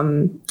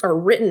or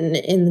written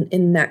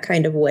in that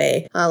kind of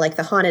way, like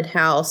The Haunted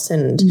House,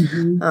 and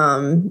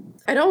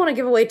I don't want to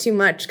give away too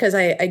much because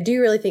I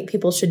do really think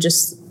people should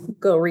just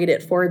go read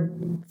it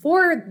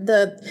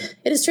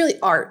it is truly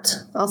art.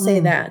 I'll say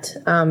that.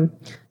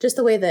 Just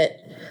the way that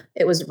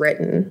it was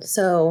written.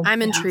 So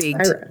I'm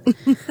intrigued.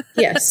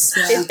 Yes.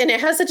 And it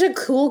has such a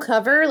cool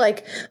cover.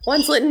 Like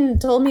once Litton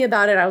told me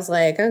about it, I was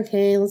like,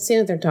 okay, let's see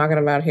what they're talking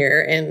about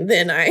here. And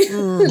then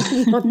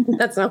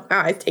that's not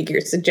how I take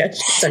your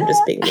suggestions. I'm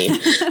just being mean.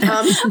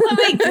 Let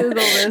me Google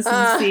this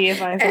and see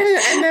if I... And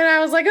then I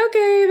was like,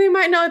 okay, they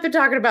might know what they're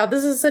talking about.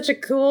 This is such a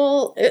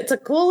cool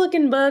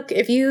looking book.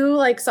 If you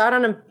like saw it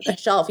on a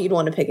shelf, you'd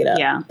want to pick it up.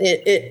 Yeah.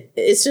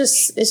 It's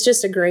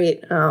just a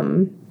great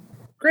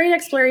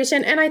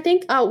exploration. And I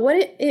think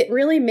what it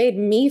really made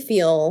me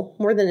feel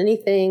more than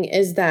anything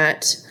is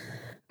that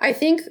I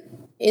think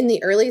in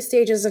the early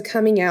stages of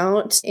coming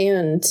out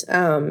and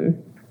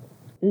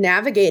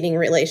navigating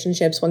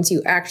relationships, once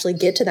you actually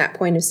get to that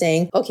point of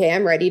saying, okay,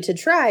 I'm ready to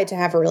try to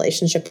have a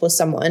relationship with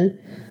someone,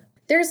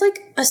 there's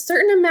like a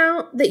certain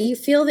amount that you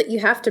feel that you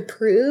have to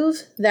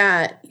prove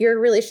that your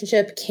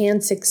relationship can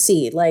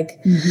succeed.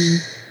 Like,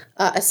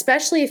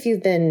 especially if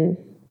you've been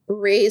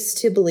raised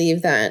to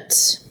believe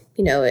that,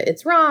 you know,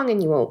 it's wrong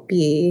and you won't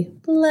be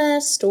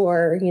blessed,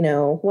 or, you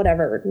know,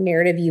 whatever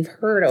narrative you've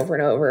heard over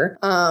and over,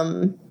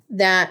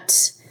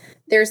 that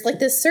there's like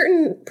this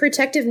certain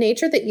protective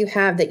nature that you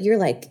have that you're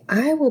like,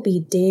 I will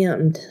be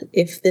damned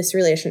if this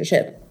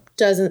relationship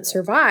doesn't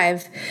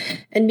survive.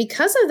 And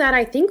because of that,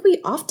 I think we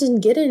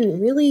often get in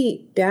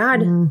really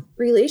bad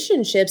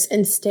relationships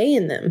and stay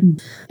in them.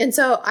 And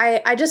so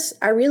I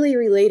really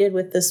related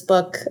with this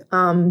book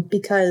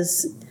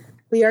because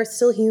we are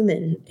still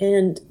human,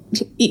 and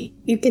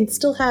you can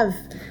still have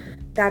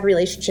bad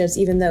relationships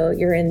even though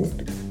you're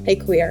in a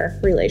queer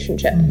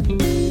relationship.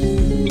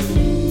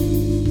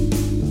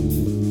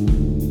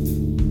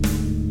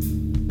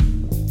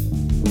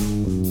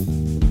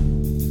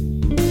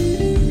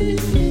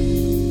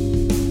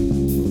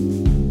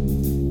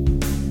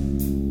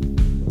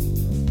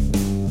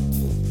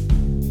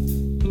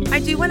 I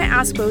do want to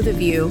ask both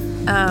of you,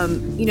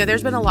 you know,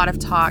 there's been a lot of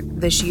talk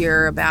this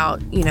year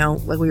about, you know,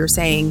 like we were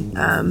saying,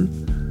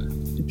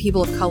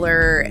 people of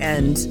color,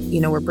 and, you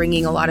know, we're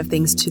bringing a lot of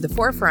things to the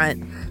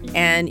forefront.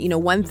 And, you know,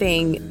 one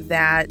thing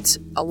that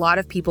a lot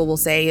of people will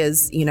say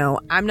is, you know,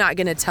 I'm not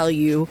going to tell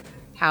you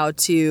how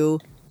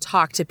to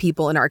talk to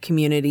people in our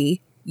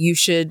community. You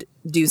should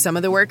do some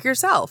of the work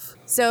yourself.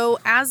 So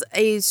as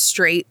a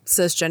straight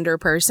cisgender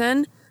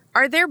person,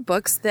 are there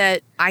books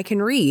that I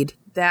can read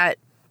that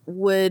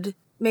would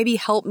maybe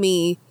help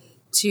me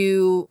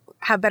to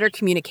have better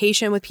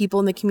communication with people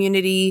in the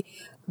community,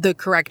 the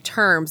correct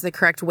terms, the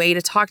correct way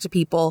to talk to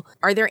people?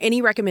 Are there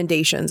any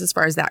recommendations as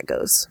far as that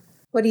goes?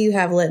 What do you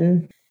have,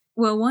 Litton?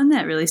 Well, one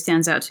that really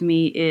stands out to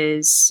me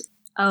is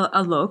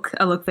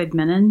Alok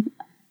Vaid-Menon.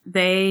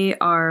 They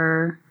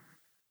are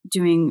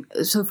doing,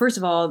 so first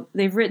of all,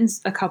 they've written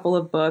a couple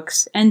of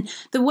books. And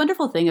the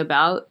wonderful thing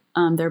about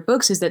their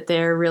books is that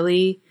they're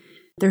really,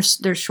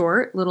 they're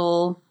short,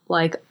 little,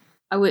 like,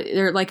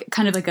 they're like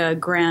kind of like a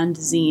grand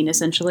zine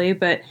essentially,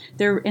 but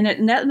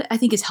and that I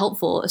think is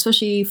helpful,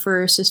 especially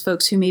for cis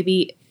folks who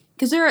maybe,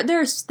 because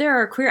there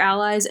are queer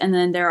allies, and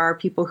then there are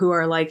people who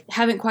are like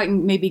haven't quite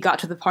maybe got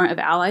to the point of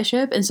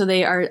allyship, and so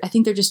I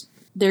think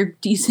they're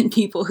decent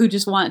people who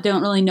just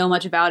don't really know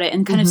much about it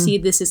and kind of see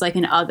this as like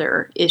an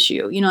other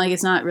issue, you know, like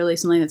it's not really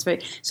something that's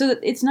very, so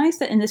it's nice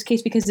that in this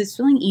case, because it's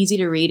feeling easy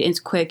to read and it's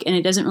quick and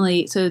it doesn't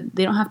really, so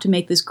they don't have to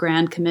make this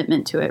grand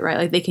commitment to it, right?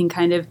 Like they can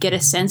kind of get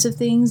a sense of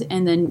things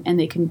and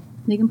they can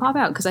pop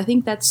out. Cause I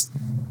think that's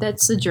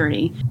the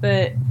journey.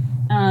 But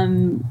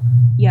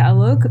Yeah,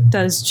 Alok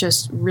does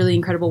just really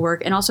incredible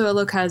work. And also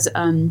Alok has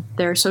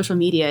their social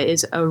media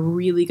is a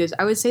really good,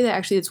 I would say that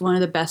actually it's one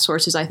of the best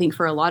sources, I think,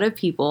 for a lot of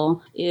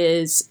people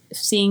is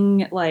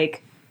seeing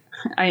like,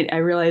 I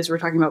realize we're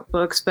talking about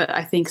books, but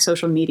I think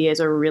social media is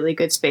a really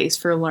good space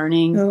for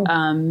learning.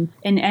 And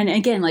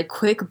again, like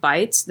quick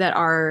bites that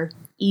are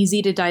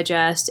easy to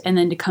digest and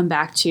then to come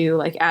back to,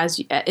 like,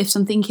 as if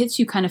something hits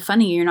you kind of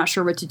funny, you're not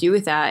sure what to do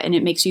with that, and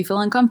it makes you feel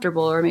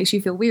uncomfortable or makes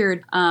you feel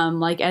weird,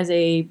 like as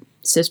a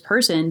cis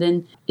person,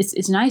 then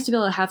it's nice to be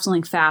able to have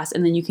something fast,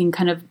 and then you can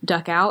kind of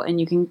duck out and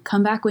you can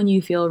come back when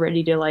you feel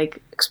ready to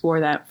like explore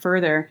that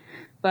further.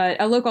 But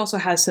Alok also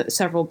has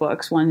several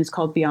books. One is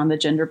called Beyond the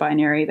Gender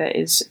Binary. That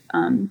is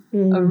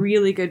a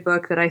really good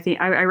book that I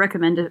think I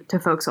recommend it to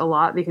folks a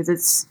lot because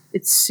it's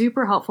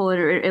super helpful.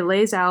 It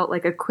lays out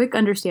like a quick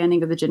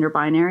understanding of the gender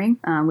binary,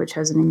 which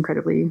has an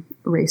incredibly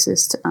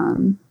racist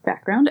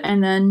background.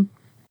 And then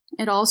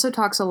it also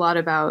talks a lot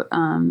about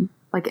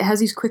like it has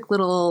these quick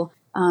little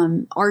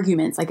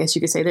arguments, I guess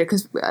you could say, there,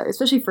 because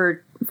especially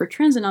for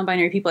trans and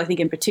non-binary people, I think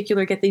in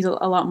particular get these a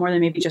lot more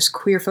than maybe just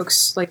queer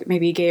folks, like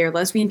maybe gay or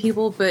lesbian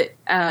people. But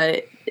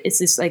it's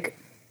this like,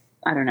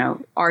 I don't know,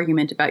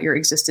 argument about your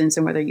existence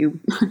and whether you,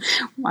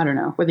 I don't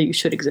know, whether you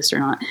should exist or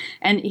not.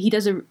 And he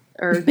does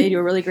they do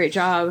a really great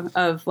job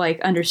of like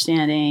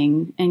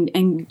understanding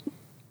and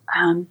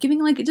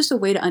giving like just a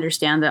way to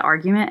understand the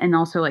argument, and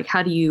also like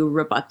how do you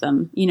rebut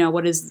them? You know,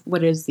 what is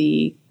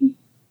the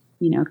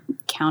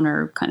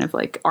counter kind of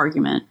like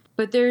argument.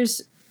 But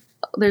there's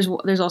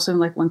also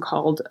like one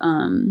called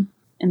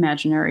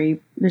imaginary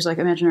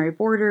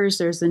borders.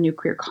 There's the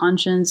nuclear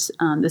conscience.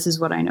 This is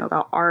what I know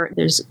about art.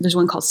 There's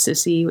one called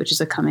Sissy, which is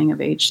a coming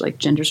of age like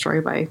gender story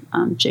by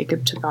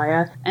Jacob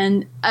Tobiah.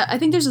 And I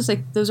think there's just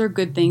like those are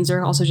good things.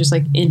 They're also just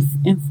like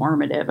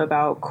informative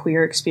about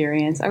queer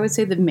experience. I would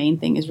say the main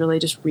thing is really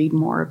just read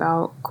more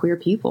about queer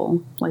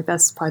people. Like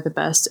that's probably the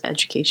best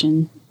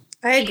education.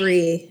 I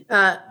agree.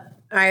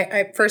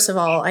 I first of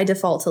all, I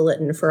default to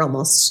Lytton for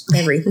almost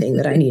everything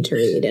that I need to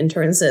read in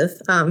terms of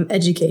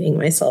educating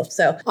myself.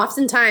 So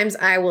oftentimes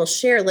I will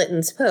share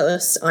Lytton's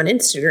posts on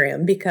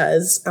Instagram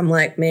because I'm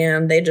like,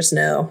 man, they just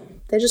know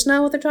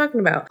what they're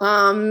talking about.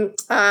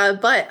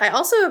 But I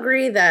also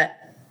agree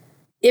that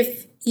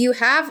if you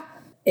have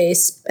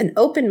an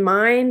open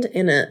mind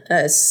and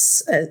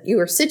you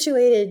are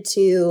situated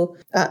to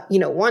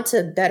want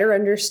to better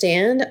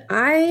understand,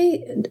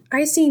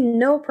 I see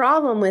no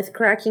problem with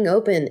cracking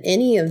open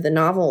any of the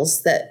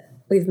novels that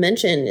we've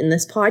mentioned in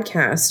this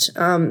podcast.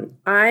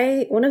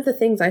 One of the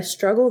things I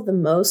struggle the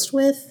most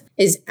with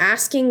is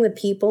asking the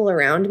people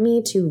around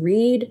me to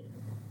read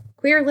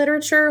queer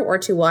literature or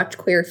to watch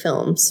queer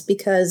films,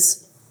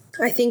 because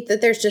I think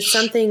that there's just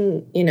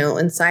something,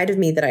 inside of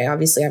me that I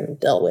obviously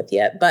haven't dealt with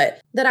yet, but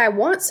that I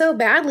want so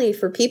badly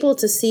for people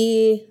to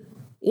see,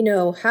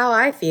 how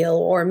I feel,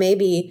 or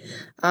maybe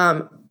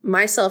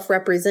myself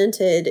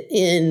represented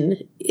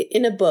in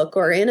a book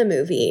or in a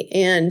movie.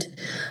 And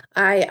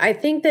I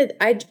think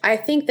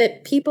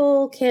that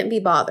people can't be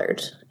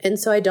bothered. And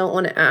so I don't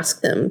want to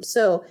ask them.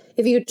 So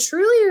if you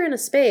truly are in a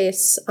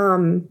space,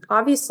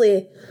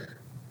 obviously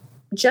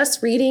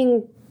just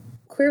reading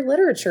queer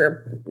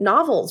literature,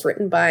 novels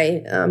written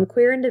by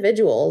queer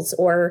individuals,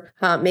 or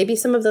maybe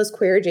some of those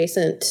queer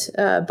adjacent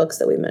books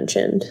that we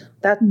mentioned.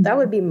 That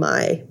would be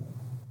my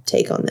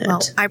take on that.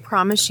 Well, I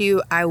promise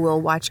you I will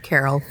watch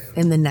Carol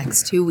in the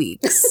next 2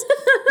 weeks.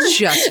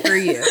 Just for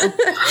you.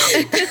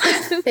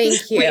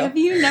 Thank you. Wait, have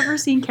you never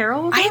seen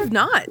Carol before? I have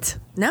not.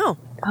 No.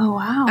 Oh,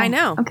 wow. I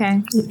know.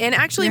 Okay. And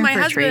actually, my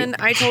husband,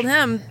 I told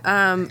him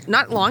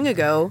not long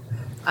ago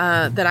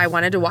that I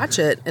wanted to watch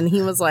it, and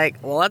he was like,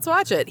 well, let's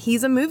watch it.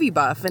 He's a movie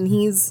buff, and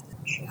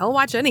he'll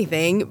watch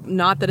anything.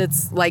 Not that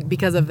it's like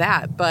because of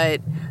that,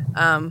 but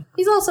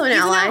he's also an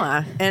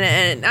ally.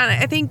 And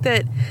I think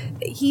that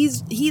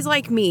he's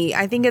like me.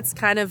 I think it's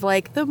kind of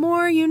like the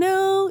more you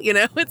know,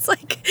 it's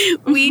like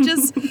we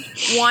just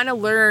want to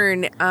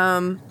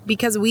learn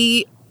because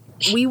we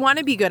want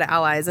to be good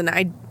allies, and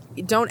I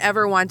don't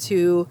ever want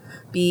to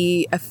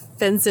be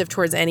offensive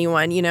towards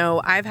anyone.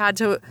 I've had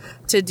to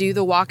do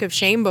the walk of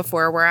shame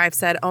before, where I've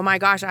said, oh my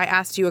gosh, I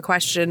asked you a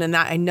question and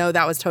that I know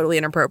that was totally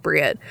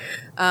inappropriate.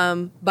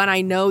 But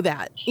I know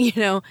that,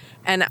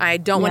 and I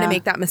don't want to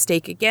make that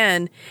mistake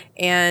again.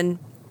 And,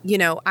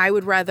 I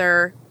would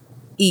rather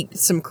eat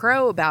some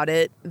crow about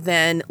it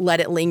than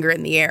let it linger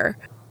in the air.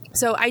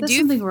 So that's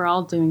something we're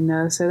all doing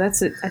though. So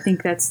that's it. I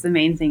think that's the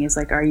main thing is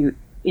like, are you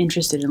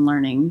interested in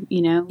learning,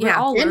 we're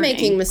all learning, and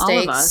making mistakes. All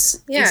of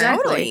us. Yeah,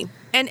 exactly. Totally.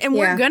 And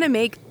we're gonna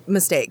make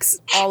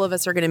mistakes. All of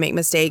us are gonna make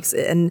mistakes,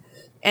 and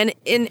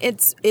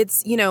it's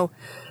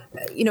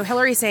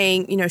Hillary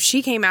saying,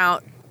 she came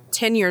out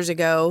 10 years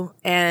ago,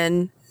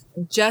 and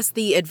just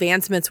the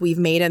advancements we've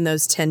made in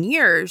those 10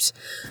 years,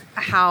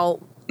 how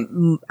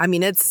I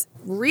mean, it's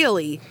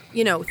really,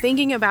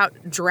 thinking about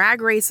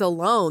Drag Race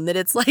alone, that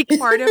it's like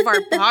part of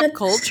our pop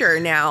culture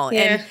now. Yeah.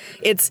 And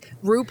it's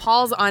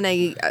RuPaul's on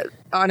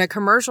a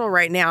commercial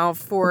right now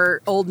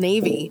for Old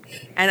Navy.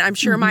 And I'm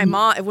sure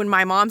when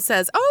my mom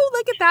says, "Oh,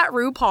 look at that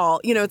RuPaul,"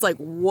 it's like,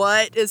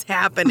 what is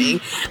happening?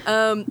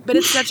 But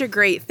it's such a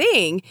great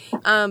thing.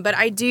 But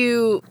I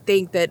do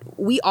think that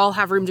we all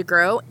have room to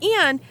grow,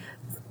 and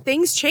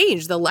things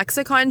change. The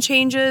lexicon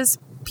changes,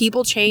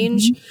 people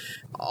change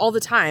all the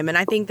time. And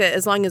I think that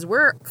as long as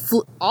we're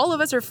all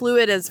of us are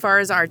fluid as far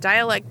as our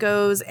dialect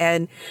goes,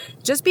 and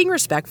just being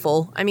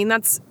respectful. I mean,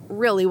 that's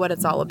really what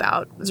it's all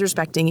about, is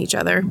respecting each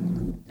other.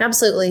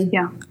 Absolutely.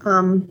 Yeah.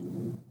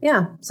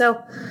 Yeah.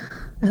 So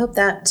I hope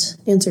that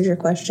answered your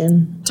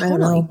question.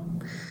 Totally.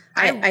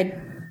 I don't know. I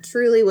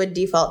truly would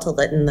default to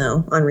Lytton,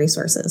 though, on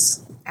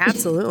resources.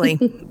 Absolutely.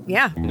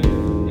 Yeah.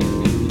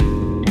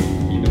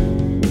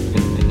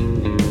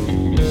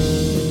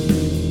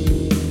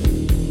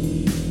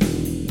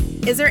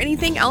 Is there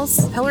anything else,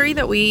 Hillary,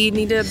 that we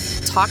need to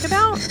talk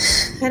about?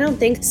 I don't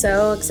think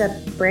so,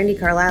 except Brandi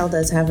Carlile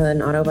does have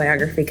an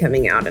autobiography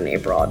coming out in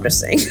April. I'm just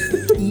saying.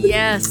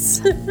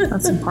 Yes.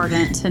 That's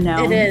important to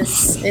know. It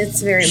is.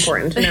 It's very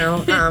important to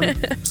know.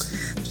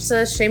 Just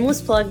a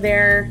shameless plug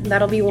there.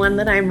 That'll be one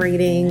that I'm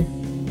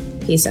reading.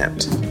 Peace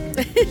out.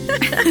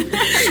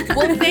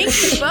 Well, thank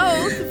you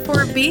both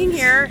for being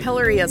here,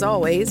 Hillary, as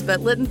always. But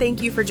Lytton,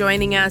 thank you for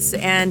joining us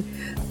and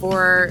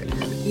for,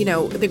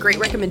 the great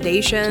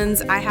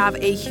recommendations. I have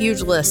a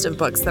huge list of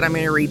books that I'm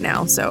going to read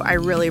now, so I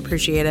really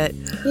appreciate it.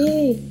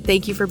 Yay.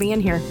 Thank you for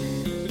being here.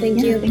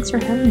 Thank you. Thanks for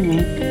having me.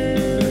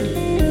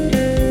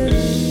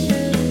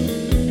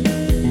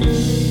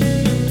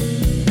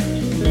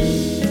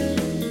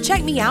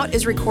 Check Me Out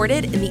is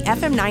recorded in the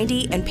FM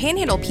 90 and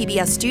Panhandle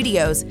PBS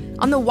studios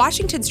on the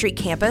Washington Street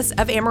campus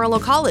of Amarillo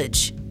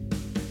College.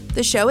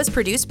 The show is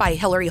produced by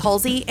Hillary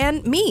Halsey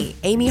and me,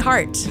 Amy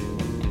Hart.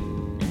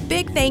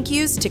 Big thank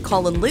yous to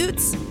Colin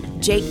Lutz,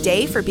 Jake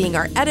Day for being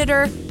our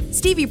editor,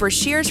 Stevie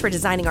Brashears for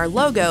designing our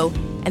logo,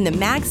 and the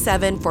Mag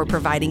 7 for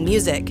providing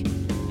music.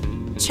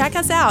 Check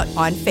us out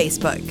on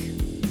Facebook.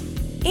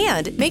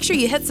 And make sure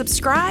you hit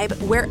subscribe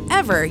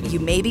wherever you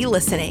may be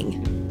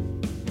listening.